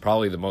opinion is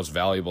probably the most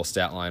valuable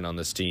stat line on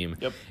this team.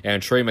 Yep.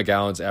 And Trey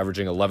McGowan's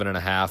averaging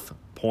 11.5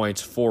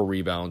 points, 4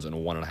 rebounds, and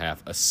 1.5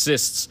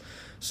 assists.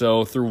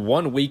 So through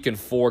 1 week and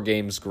 4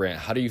 games, Grant,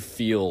 how do you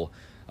feel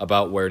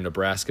about where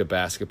Nebraska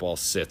basketball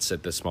sits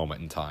at this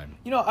moment in time?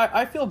 You know,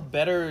 I feel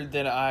better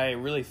than I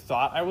really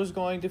thought I was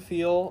going to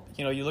feel.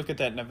 You know, you look at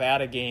that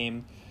Nevada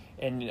game,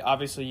 and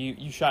obviously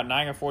you shot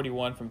 9 of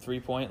 41 from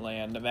three-point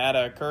land.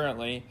 Nevada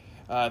currently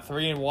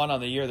 3-1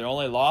 on the year. Their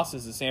only loss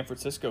is to San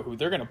Francisco, who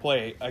they're going to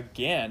play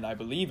again, I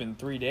believe, in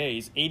 3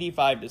 days,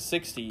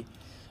 85-60.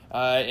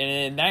 And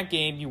in that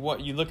game, you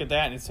look at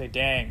that and you say,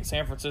 dang,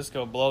 San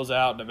Francisco blows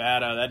out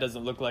Nevada. That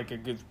doesn't look like a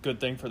good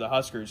thing for the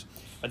Huskers.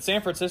 But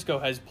San Francisco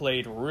has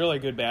played really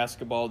good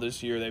basketball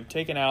this year. They've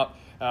taken out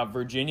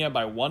Virginia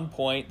by 1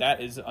 point.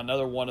 That is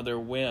another one of their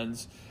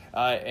wins.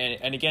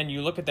 And again,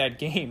 you look at that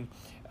game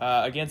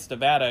against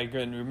Nevada,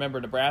 and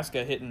remember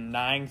Nebraska hitting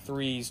 9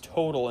 threes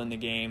total in the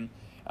game.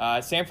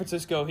 San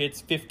Francisco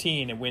hits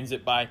 15 and wins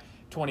it by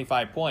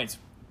 25 points.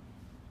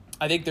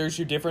 I think there's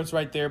your difference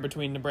right there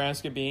between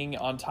Nebraska being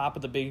on top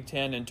of the Big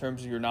Ten in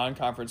terms of your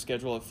non-conference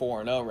schedule at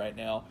 4-0 right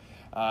now,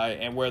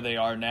 and where they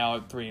are now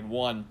at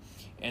 3-1.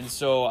 And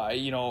so,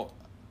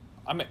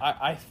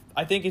 I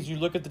think as you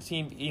look at the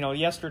team,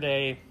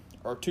 yesterday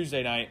or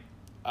Tuesday night,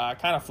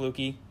 kind of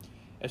fluky.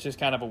 It's just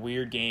kind of a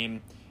weird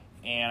game,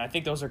 and I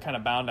think those are kind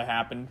of bound to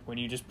happen when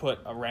you just put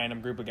a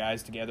random group of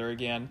guys together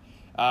again.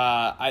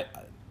 I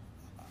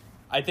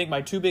think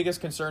my two biggest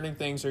concerning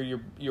things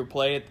are your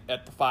play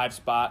at the 5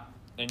 spot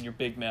and your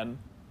big men,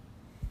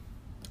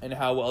 and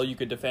how well you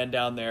could defend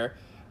down there.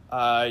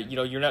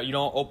 You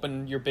don't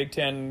open your Big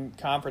Ten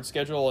conference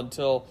schedule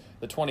until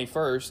the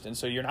 21st, and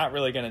so you're not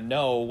really going to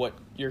know what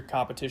your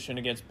competition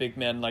against big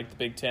men like the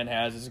Big Ten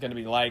is going to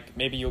be like.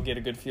 Maybe you'll get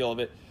a good feel of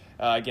it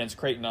against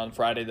Creighton on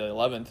Friday the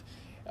 11th.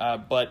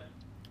 But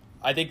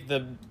I think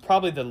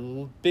probably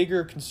the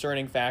bigger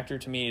concerning factor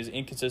to me is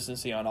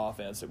inconsistency on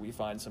offense that we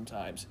find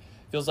sometimes.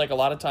 Feels like a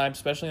lot of times,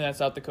 especially in that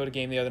South Dakota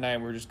game the other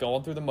night, we're just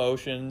going through the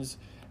motions,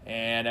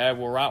 and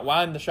we're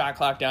winding the shot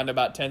clock down to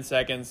about 10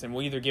 seconds, and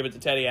we either give it to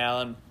Teddy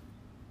Allen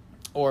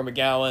or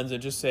McGowan's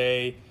and just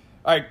say,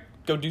 all right,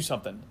 go do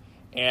something.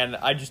 And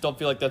I just don't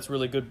feel like that's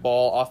really good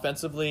ball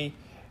offensively.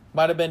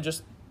 Might have been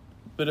just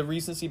a bit of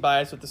recency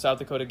bias with the South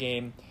Dakota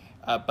game,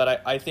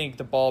 but I think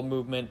the ball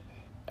movement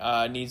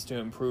needs to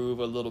improve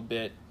a little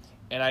bit.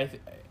 And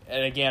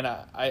again,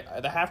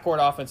 the half-court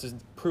offense is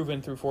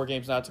proven through 4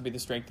 games not to be the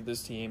strength of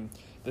this team.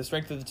 The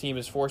strength of the team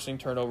is forcing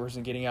turnovers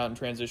and getting out in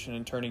transition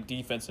and turning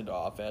defense into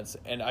offense.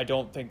 And I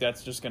don't think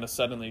that's just going to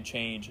suddenly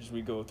change as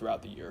we go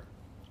throughout the year.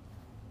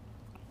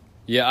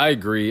 Yeah, I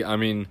agree. I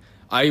mean,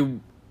 I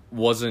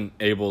wasn't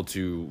able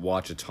to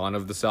watch a ton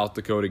of the South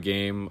Dakota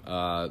game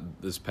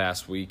this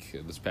past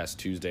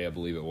Tuesday, I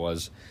believe it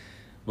was.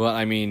 But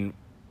I mean,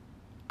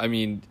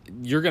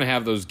 you're going to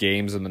have those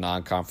games in the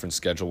non-conference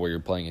schedule where you're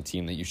playing a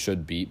team that you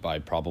should beat by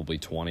probably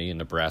 20, and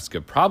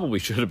Nebraska probably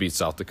should have beat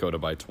South Dakota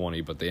by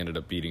 20, but they ended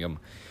up beating them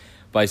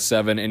by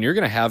 7. And you're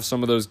going to have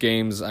some of those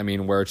games,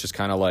 where it's just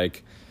kind of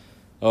like,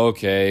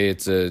 okay,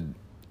 it's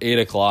 8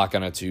 o'clock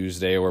on a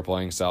Tuesday, we're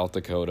playing South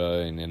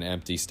Dakota in an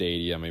empty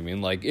stadium.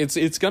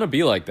 It's going to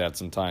be like that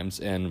sometimes,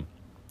 and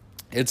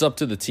it's up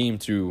to the team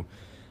to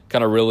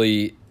kind of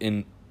really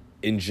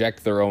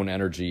inject their own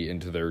energy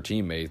into their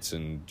teammates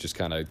and just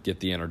kind of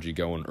get the energy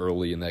going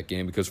early in that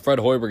game, because Fred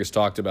Hoiberg has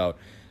talked about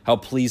how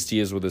pleased he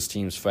is with his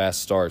team's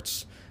fast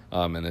starts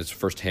in his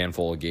first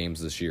handful of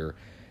games this year.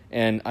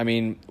 And,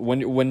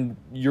 when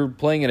you're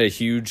playing in a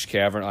huge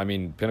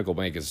cavern, Pinnacle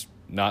Bank is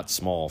not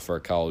small for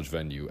a college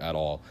venue at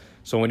all.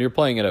 So when you're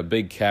playing at a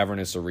big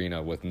cavernous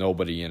arena with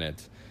nobody in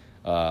it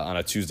on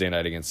a Tuesday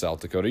night against South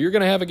Dakota, you're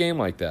going to have a game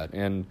like that,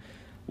 and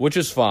which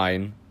is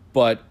fine,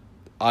 but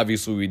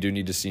obviously we do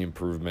need to see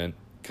improvement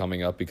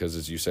coming up because,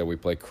 as you said, we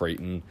play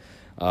Creighton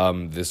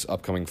this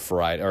upcoming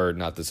Friday, or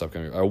not this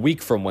upcoming, a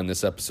week from when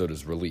this episode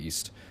is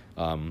released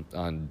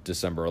on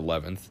December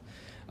 11th.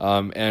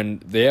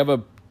 And they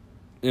have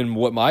in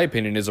what my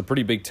opinion is a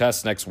pretty big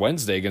test next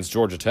Wednesday against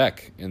Georgia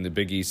Tech in the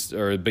Big East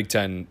or Big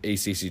Ten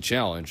ACC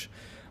Challenge.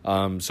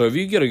 So if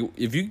you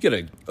get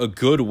a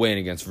good win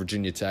against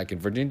Virginia Tech,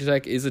 and Virginia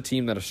Tech is a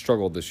team that has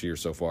struggled this year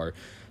so far,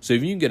 so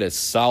if you can get a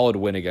solid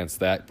win against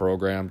that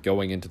program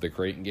going into the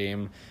Creighton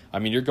game,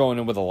 you're going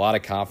in with a lot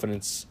of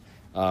confidence,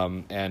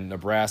 and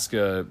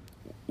Nebraska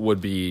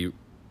would be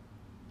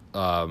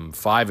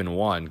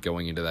 5-1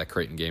 going into that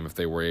Creighton game if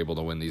they were able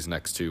to win these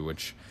next 2,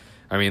 which,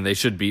 they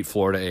should beat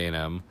Florida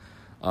A&M.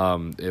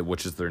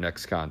 which is their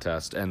next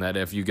contest, and that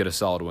if you get a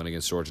solid win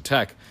against Georgia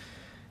Tech,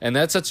 and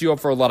that sets you up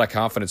for a lot of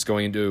confidence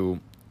going into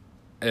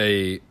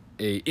a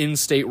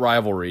in-state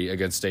rivalry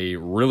against a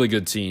really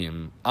good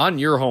team on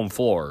your home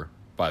floor,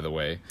 by the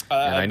way.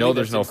 And I know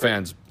there's no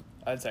fans.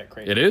 That's at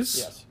Creighton. It is?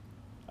 Yes.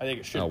 I think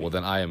it should be. Oh, well,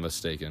 then I am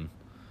mistaken.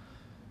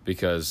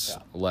 Because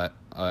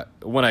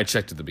when I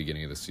checked at the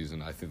beginning of the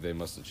season, I think they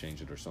must have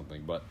changed it or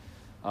something. But,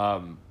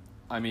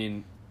 I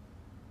mean,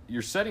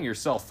 you're setting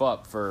yourself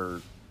up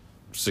for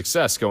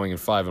success going in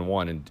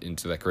 5-1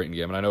 into that Creighton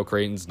game. And I know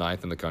Creighton's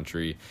 9th in the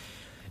country,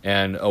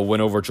 and a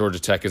win over Georgia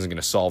Tech isn't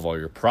going to solve all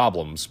your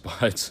problems.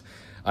 But,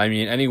 I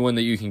mean, any win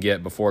that you can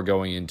get before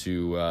going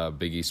into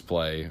Big East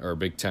play, or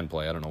Big Ten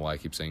play, I don't know why I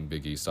keep saying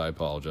Big East, I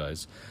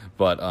apologize.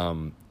 But,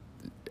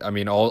 I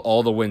mean,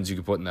 all the wins you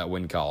can put in that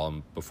win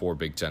column before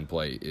Big Ten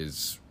play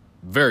is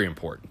very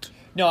important.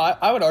 No,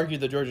 I would argue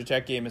the Georgia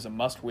Tech game is a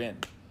must-win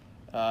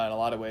in a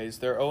lot of ways.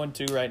 They're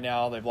 0-2 right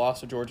now. They've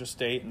lost to Georgia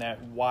State in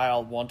that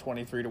wild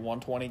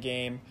 123-120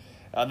 game.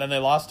 And then they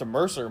lost to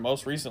Mercer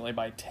most recently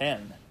by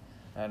 10.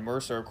 And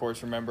Mercer, of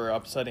course, remember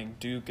upsetting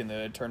Duke in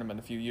the tournament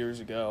a few years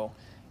ago.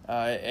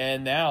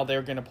 And now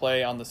they're going to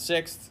play on the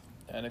 6th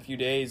in a few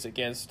days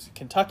against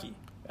Kentucky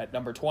at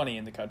number 20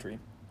 in the country.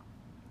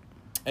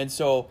 And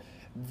so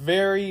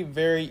very,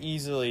 very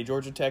easily,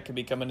 Georgia Tech could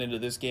be coming into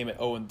this game at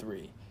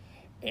 0-3.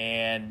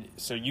 And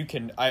so you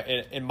can,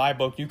 in my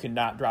book, you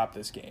cannot drop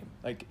this game.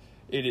 Like,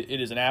 it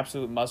is an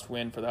absolute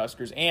must-win for the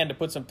Huskers. And to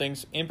put some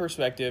things in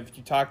perspective,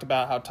 you talked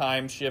about how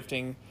time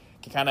shifting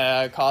can kind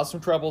of cause some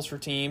troubles for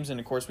teams. And,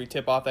 of course, we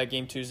tip off that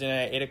game Tuesday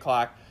night at 8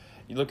 o'clock.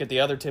 You look at the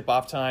other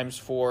tip-off times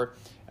for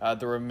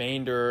the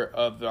remainder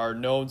of our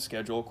known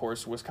schedule. Of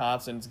course,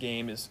 Wisconsin's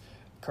game is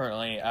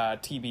currently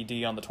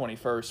TBD on the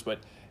 21st, but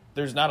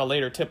there's not a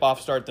later tip-off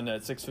start than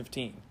at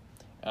 6:15.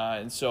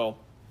 And so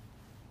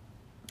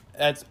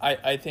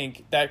I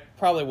think that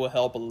probably will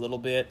help a little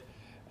bit.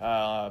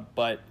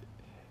 But,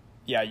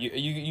 yeah,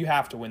 you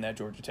have to win that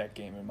Georgia Tech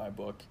game in my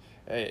book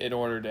in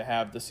order to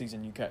have the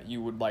season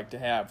you would like to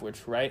have,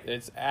 which, right,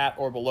 it's at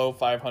or below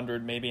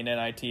 500, maybe an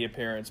NIT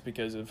appearance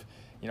because of,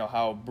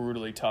 how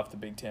brutally tough the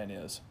Big Ten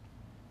is.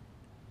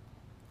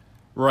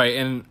 Right,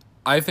 and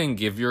I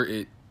think if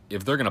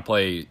they're going to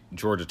play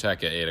Georgia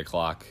Tech at 8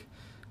 o'clock,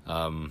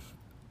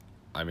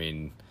 I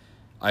mean,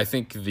 I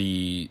think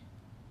the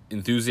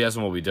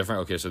enthusiasm will be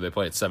different. Okay, so they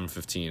play at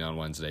 7:15 on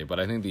Wednesday, but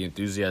I think the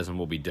enthusiasm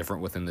will be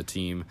different within the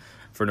team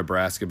for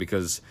Nebraska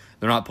because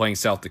they're not playing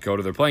South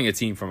Dakota. They're playing a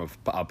team from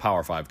a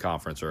Power 5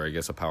 conference, or I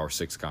guess a Power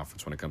 6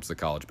 conference when it comes to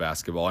college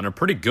basketball, and a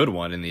pretty good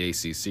one in the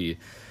ACC.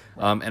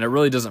 And it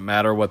really doesn't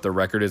matter what the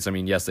record is. I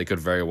mean, yes, they could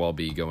very well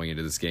be going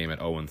into this game at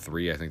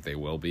 0-3. I think they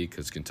will be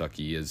because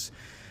Kentucky is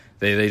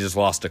they just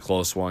lost a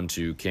close one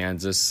to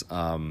Kansas.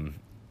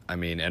 I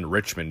mean, and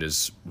Richmond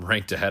is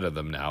ranked ahead of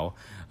them now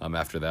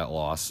after that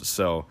loss.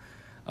 So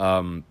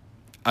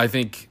I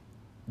think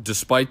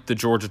despite the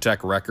Georgia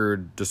Tech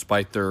record,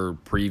 despite their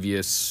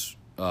previous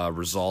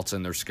results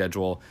in their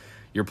schedule,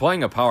 you're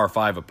playing a Power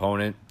 5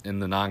 opponent in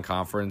the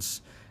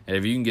non-conference. And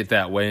if you can get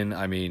that win,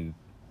 I mean,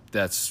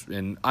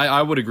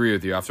 I would agree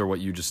with you after what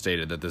you just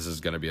stated that this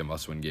is going to be a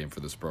must-win game for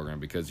this program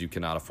because you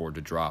cannot afford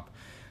to drop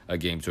a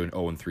game to an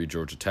 0-3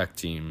 Georgia Tech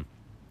team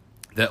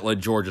that let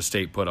Georgia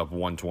State put up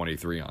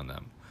 123 on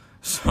them.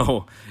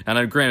 So,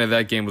 and granted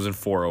that game was in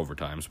 4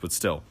 overtimes, but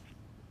still.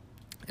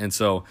 And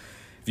so,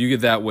 if you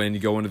get that win, you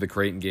go into the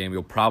Creighton game,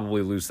 you'll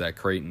probably lose that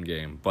Creighton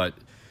game. But,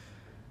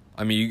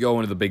 I mean, you go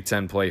into the Big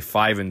Ten play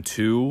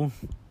 5-2.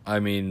 I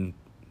mean,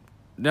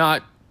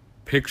 not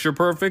picture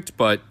perfect,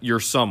 but you're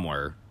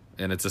somewhere.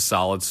 And it's a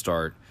solid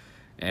start.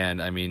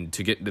 And, I mean,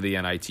 to get into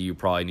the NIT, you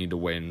probably need to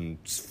win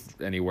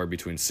anywhere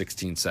between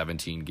 16,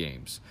 17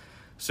 games.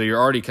 So you're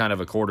already kind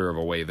of a quarter of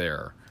a way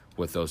there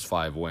with those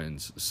 5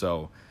 wins.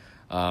 So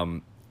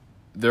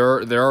there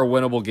are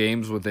winnable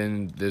games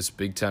within this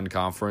Big Ten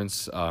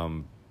conference.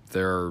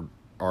 There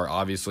are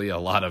obviously a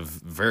lot of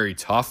very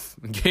tough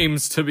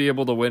games to be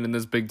able to win in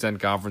this Big Ten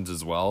conference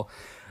as well.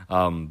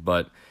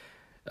 But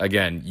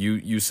again,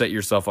 you set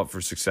yourself up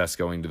for success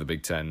going to the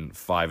Big Ten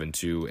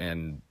 5-2,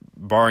 and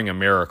barring a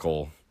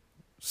miracle,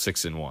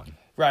 6-1.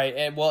 Right,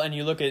 and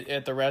you look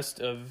at the rest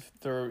of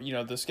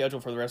the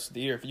schedule for the rest of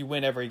the year. If you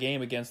win every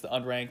game against the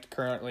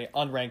currently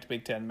unranked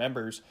Big Ten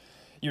members,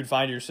 you'd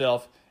find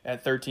yourself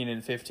at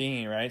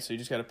 13-15, right? So you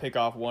just got to pick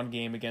off one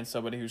game against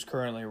somebody who's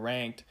currently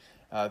ranked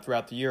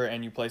throughout the year,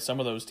 and you play some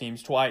of those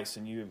teams twice.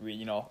 And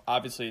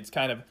obviously it's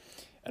kind of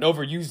an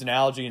overused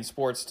analogy in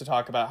sports to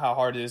talk about how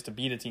hard it is to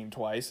beat a team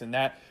twice, and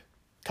that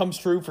comes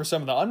true for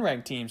some of the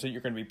unranked teams that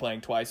you're going to be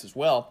playing twice as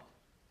well.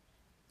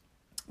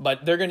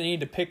 But they're going to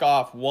need to pick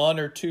off 1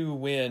 or 2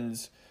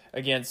 wins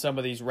against some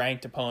of these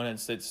ranked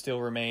opponents that still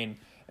remain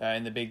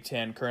in the Big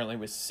Ten, currently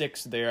with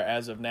 6 there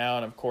as of now.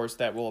 And, of course,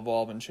 that will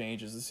evolve and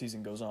change as the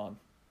season goes on.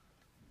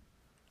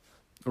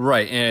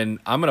 Right, and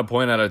I'm going to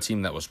point out a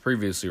team that was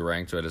previously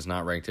ranked but is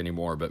not ranked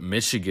anymore. But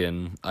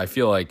Michigan, I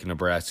feel like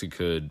Nebraska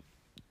could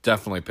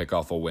definitely pick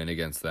off a win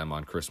against them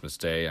on Christmas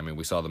Day. I mean,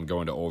 we saw them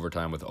go into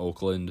overtime with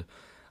Oakland,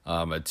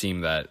 a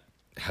team that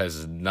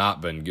has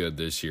not been good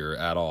this year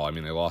at all. I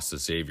mean, they lost to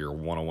Xavier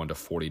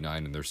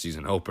 101-49 in their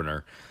season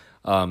opener.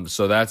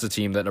 So that's a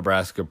team that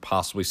Nebraska could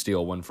possibly steal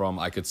a win from.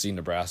 I could see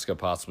Nebraska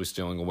possibly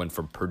stealing a win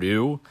from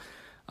Purdue.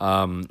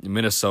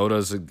 Minnesota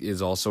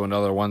is also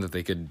another one that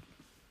they could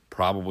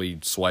probably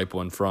swipe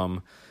one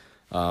from.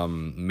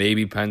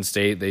 Maybe Penn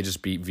State. They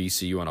just beat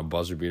VCU on a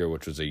buzzer beater,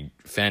 which was a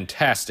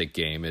fantastic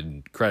game,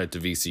 and credit to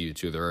VCU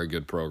too. They're a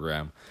good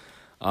program.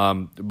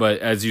 But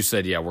as you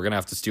said, yeah, we're going to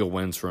have to steal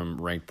wins from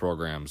ranked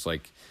programs.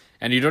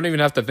 And you don't even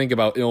have to think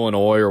about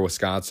Illinois or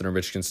Wisconsin or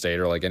Michigan State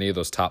or any of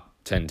those top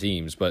 10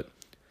 teams, but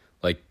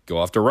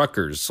go after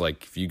Rutgers.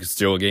 If you could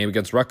steal a game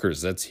against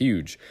Rutgers, that's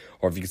huge.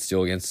 Or if you could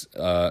steal against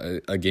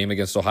a game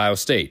against Ohio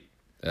State,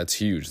 that's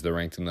huge. They're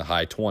ranked in the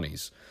high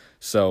 20s.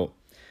 So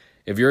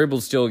if you're able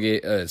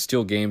to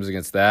steal games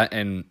against that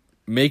and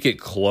make it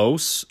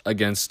close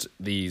against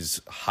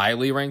these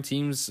highly ranked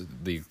teams,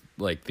 the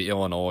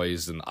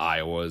Illinois and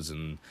Iowas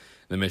and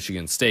the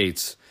Michigan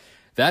States,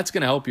 that's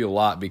going to help you a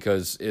lot,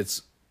 because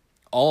it's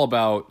all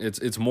about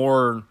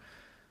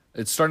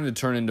it's starting to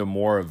turn into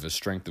more of a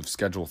strength of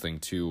schedule thing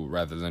too,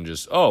 rather than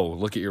just,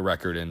 look at your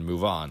record and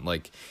move on.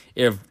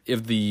 If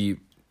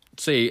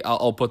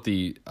I'll put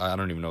I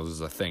don't even know if this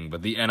is a thing,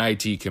 but the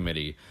NIT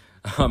committee,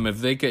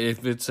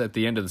 if it's at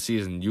the end of the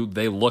season,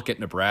 they look at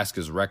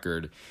Nebraska's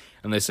record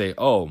and they say, they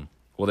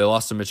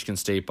lost to Michigan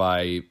State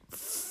by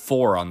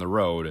 4 on the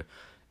road,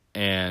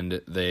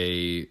 and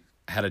they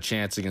had a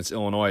chance against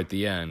Illinois at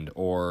the end,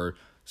 or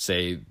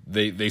say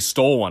they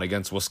stole one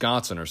against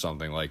Wisconsin or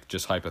something,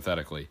 just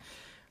hypothetically.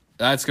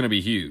 That's going to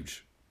be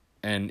huge.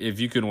 And if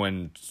you can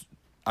win,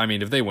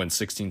 if they win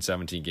 16,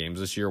 17 games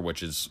this year,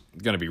 which is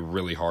going to be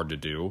really hard to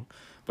do,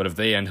 but if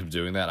they end up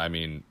doing that,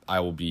 I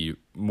will be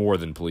more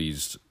than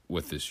pleased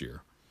with this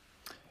year.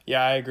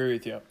 Yeah, I agree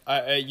with you.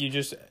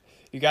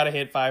 You got to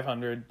hit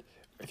 500.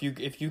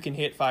 If you can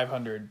hit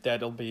 500,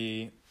 that'll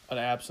be an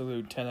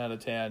absolute 10 out of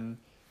 10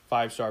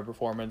 5-star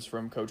performance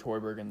from Coach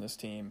Hoiberg and this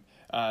team,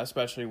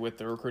 especially with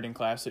the recruiting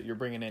class that you're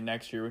bringing in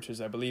next year, which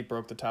is, I believe,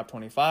 broke the top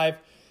 25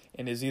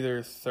 and is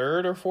either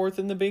 3rd or 4th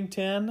in the Big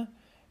Ten.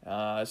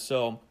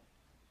 So,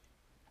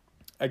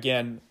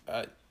 again,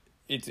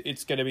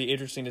 it's going to be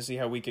interesting to see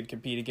how we could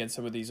compete against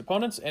some of these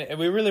opponents, and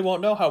we really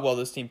won't know how well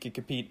this team can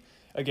compete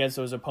against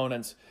those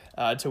opponents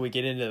until we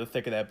get into the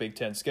thick of that Big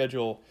Ten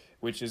schedule,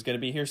 which is going to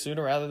be here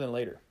sooner rather than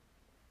later.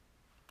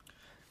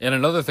 And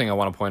another thing I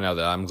want to point out,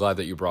 that I'm glad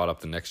that you brought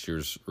up the next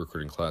year's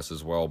recruiting class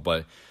as well,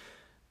 but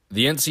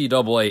the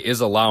NCAA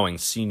is allowing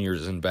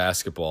seniors in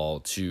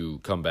basketball to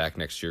come back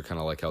next year, kind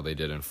of like how they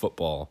did in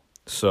football.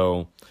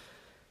 So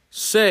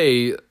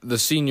say the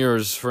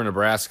seniors for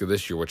Nebraska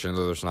this year, which I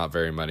know there's not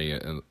very many,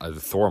 and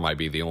Thor might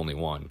be the only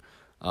one,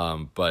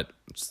 but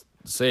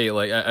say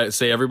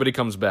everybody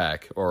comes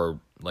back,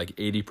 or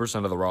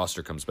 80% of the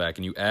roster comes back,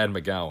 and you add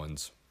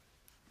McGowan's.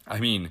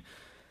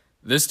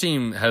 This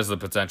team has the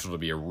potential to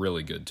be a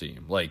really good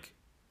team,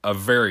 a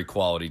very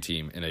quality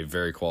team in a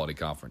very quality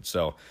conference.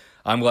 So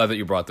I'm glad that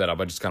you brought that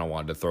up. I just kind of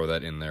wanted to throw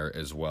that in there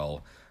as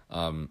well.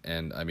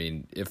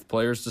 And if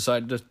players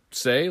decide to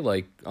stay,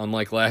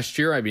 unlike last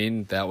year,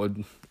 that'll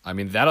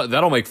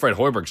make Fred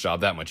Hoiberg's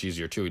job that much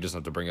easier too. He doesn't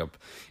have to bring up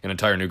an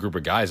entire new group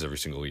of guys every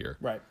single year.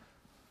 Right.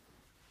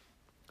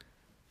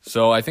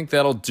 So I think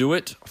that'll do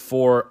it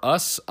for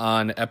us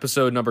on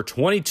episode number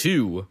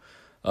 22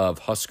 of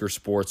Husker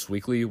Sports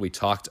Weekly. We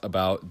talked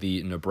about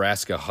the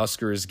Nebraska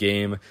Huskers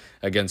game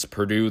against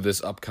Purdue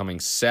this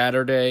upcoming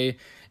Saturday,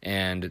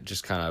 and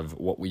just kind of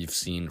what we've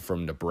seen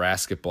from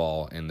Nebraska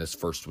ball in this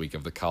first week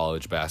of the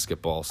college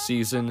basketball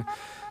season.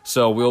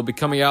 So we'll be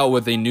coming out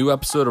with a new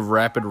episode of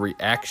Rapid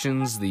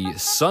Reactions the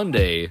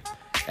Sunday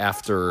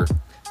after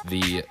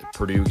the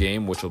Purdue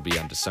game, which will be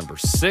on December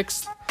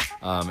 6th.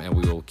 And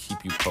we will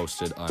keep you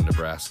posted on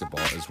Nebraska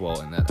ball as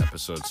well in that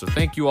episode. So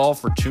thank you all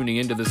for tuning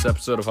into this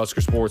episode of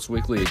Husker Sports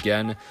Weekly.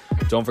 Again,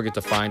 don't forget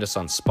to find us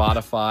on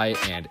Spotify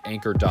and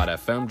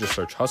Anchor.fm. Just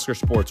search Husker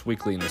Sports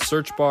Weekly in the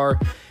search bar,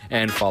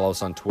 and follow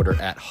us on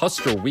Twitter at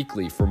Husker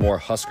Weekly for more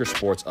Husker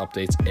Sports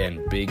updates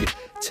and Big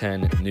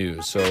Ten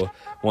news. So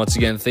once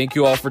again, thank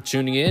you all for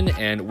tuning in,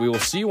 and we will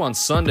see you on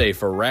Sunday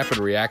for Rapid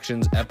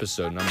Reactions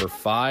episode number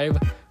 5.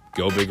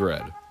 Go Big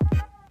Red.